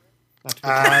 Bryn? Not to put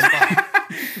you on the spot.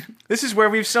 This is where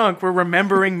we've sunk. We're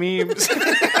remembering memes.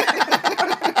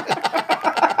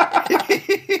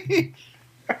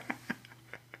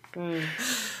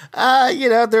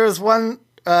 There was one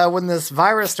when this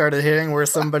virus started hitting where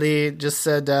somebody just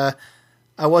said,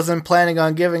 I wasn't planning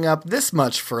on giving up this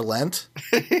much for Lent.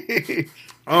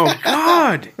 Oh,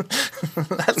 God.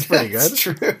 That's pretty good. That's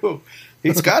true.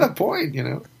 He's got a point,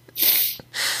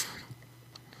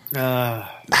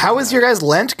 How is your guys'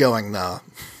 Lent going, though?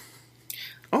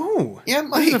 Oh. Yeah,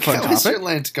 Mike, how is your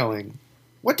Lent going?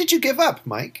 What did you give up,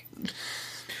 Mike?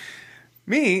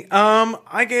 Me?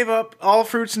 I gave up all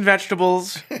fruits and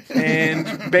vegetables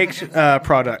and baked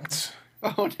products.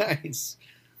 Oh, nice.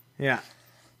 Yeah.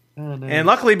 Oh, nice. And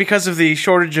luckily, because of the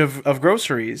shortage of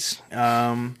groceries,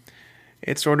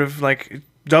 it sort of like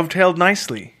dovetailed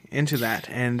nicely into that.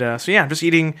 And so, yeah, I'm just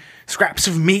eating scraps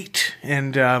of meat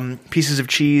and pieces of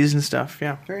cheese and stuff.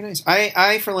 Yeah. Very nice.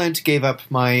 I for Lent, gave up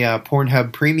my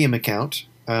Pornhub premium account.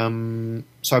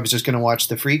 So I was just going to watch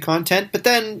the free content. But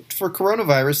then for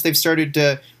coronavirus, they've started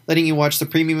letting you watch the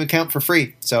premium account for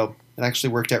free. So it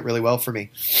actually worked out really well for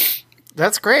me.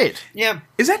 That's great. Yeah.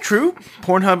 Is that true?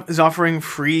 Pornhub is offering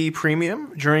free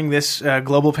premium during this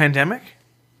global pandemic?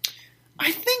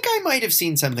 I think I might have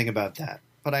seen something about that,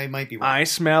 but I might be wrong. I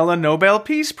smell a Nobel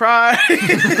Peace Prize.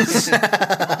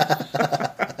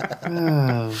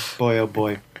 Oh,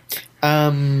 boy.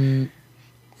 Yeah,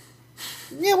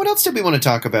 what else did we want to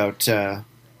talk about? I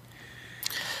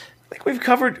think we've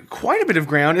covered quite a bit of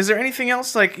ground. Is there anything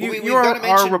else? Like we've got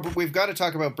to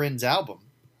talk about Bryn's album.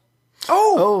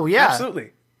 Oh, yeah.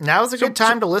 Absolutely. Now's a good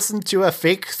time to listen to a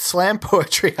fake slam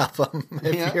poetry album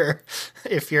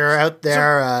if you're out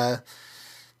there.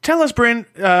 Tell us, Bryn.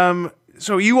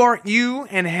 So you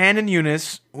and Han and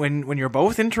Eunice, when you're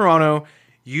both in Toronto,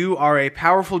 you are a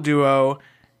powerful duo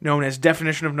known as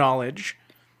Definition of Knowledge.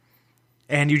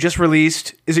 And you just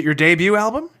released, is it your debut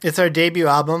album? It's our debut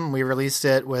album. We released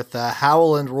it with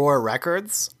Howl and Roar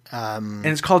Records. And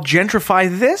it's called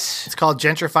Gentrify This? It's called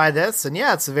Gentrify This. And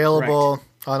yeah, it's available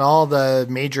on all the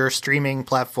major streaming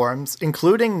platforms,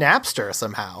 including Napster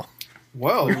somehow.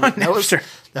 Whoa.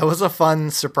 That was a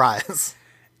fun surprise.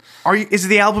 Is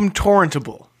the album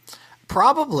torrentable?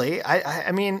 Probably.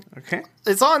 I mean, okay.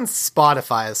 It's on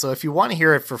Spotify, so if you want to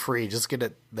hear it for free, just get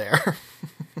it there.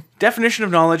 Definition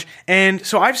of Knowledge. And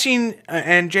so I've seen,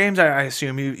 and James, I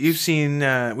assume you've seen,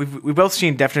 we've both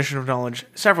seen Definition of Knowledge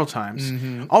several times.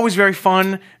 Mm-hmm. Always very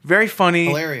fun, very funny.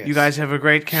 Hilarious. You guys have a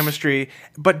great chemistry.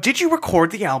 But did you record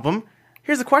the album?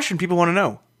 Here's the question people want to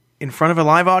know. In front of a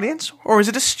live audience, or is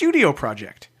it a studio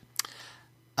project?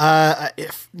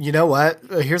 If you know what,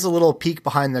 here's a little peek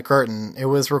behind the curtain. It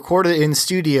was recorded in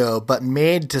studio, but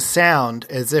made to sound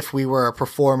as if we were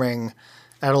performing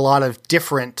at a lot of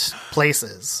different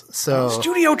places. So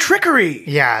studio trickery.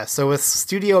 Yeah. So with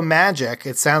studio magic,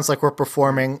 it sounds like we're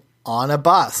performing on a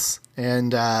bus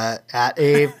and at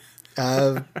a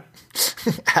at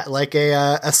like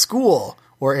a school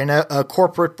or in a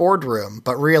corporate boardroom.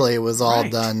 But really, it was all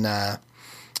done. It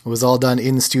was all done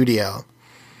in studio.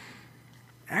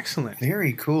 Excellent.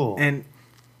 Very cool. And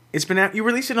it's been out. You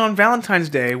released it on Valentine's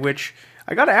Day, which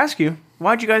I got to ask you,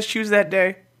 why'd you guys choose that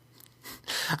day?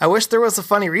 I wish there was a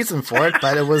funny reason for it,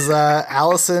 but it was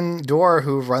Allison Dorr,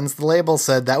 who runs the label,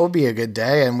 said that would be a good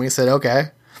day, and we said okay.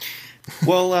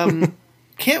 Well,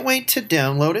 can't wait to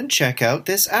download and check out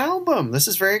this album. This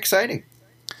is very exciting.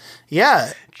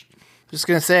 Yeah. Just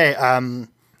going to say,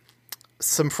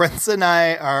 some friends and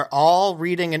I are all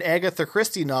reading an Agatha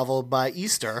Christie novel by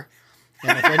Easter.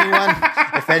 And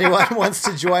if anyone wants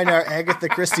to join our Agatha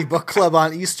Christie book club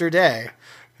on Easter Day,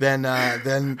 then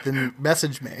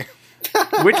message me.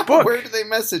 Which book? Where do they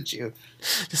message you?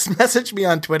 Just message me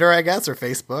on Twitter, I guess, or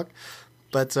Facebook.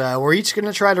 But we're each going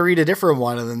to try to read a different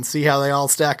one and then see how they all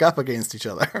stack up against each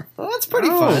other. Well, that's pretty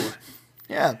fun.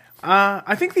 Yeah.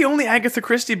 I think the only Agatha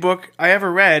Christie book I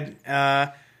ever read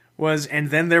was And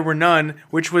Then There Were None,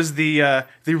 which was the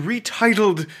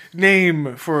retitled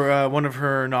name for one of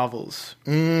her novels.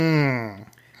 I'm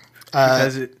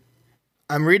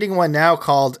reading one now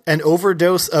called An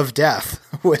Overdose of Death,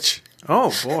 which...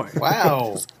 Oh, boy.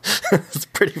 Wow. It's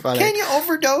pretty funny. Can you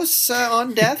overdose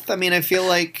on death? I mean, I feel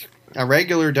like a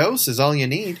regular dose is all you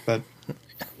need, but...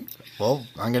 Well,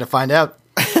 I'm going to find out.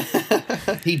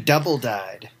 He double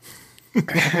died.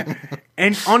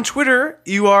 And on Twitter,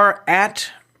 you are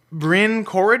at Bryn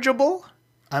Corrigible?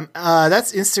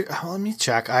 That's Insta. Let me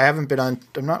check. I'm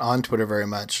not on Twitter very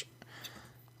much.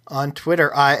 On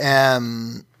Twitter, I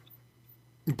am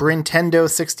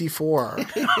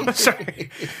Brintendo64. Sorry.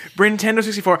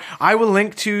 Brintendo64. I will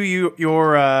link to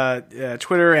your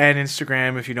Twitter and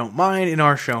Instagram, if you don't mind, in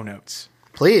our show notes.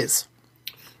 Please.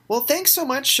 Well, thanks so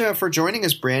much for joining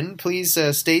us, Bryn. Please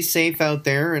stay safe out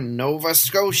there in Nova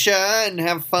Scotia and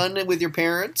have fun with your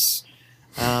parents.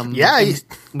 Yeah.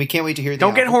 We can't wait to hear the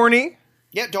Don't get horny.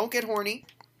 Yeah, don't get horny.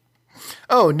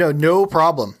 Oh, no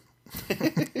problem.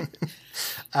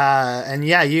 And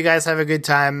yeah, you guys have a good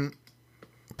time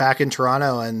back in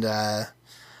Toronto, and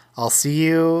I'll see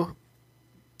you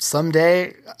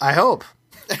someday, I hope.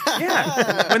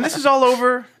 Yeah. When this is all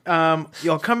over,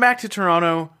 you'll come back to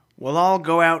Toronto. We'll all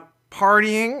go out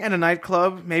partying at a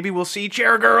nightclub. Maybe we'll see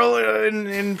Chair Girl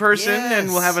in person, and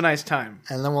we'll have a nice time.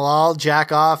 And then we'll all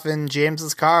jack off in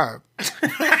James's car.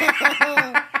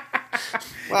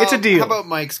 Well, it's a deal. How about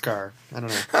Mike's car? I don't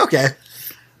know. Okay.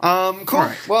 Cool.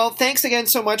 Right. Well, thanks again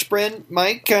so much, Bryn.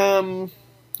 Mike,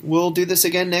 we'll do this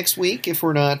again next week if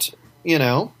we're not,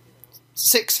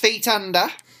 6 feet under.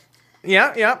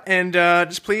 Yeah, and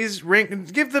just please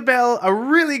give the bell a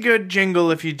really good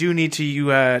jingle if you do need to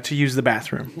use the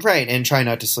bathroom. Right, and try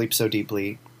not to sleep so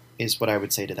deeply is what I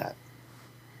would say to that.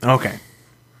 Okay.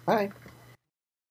 Bye.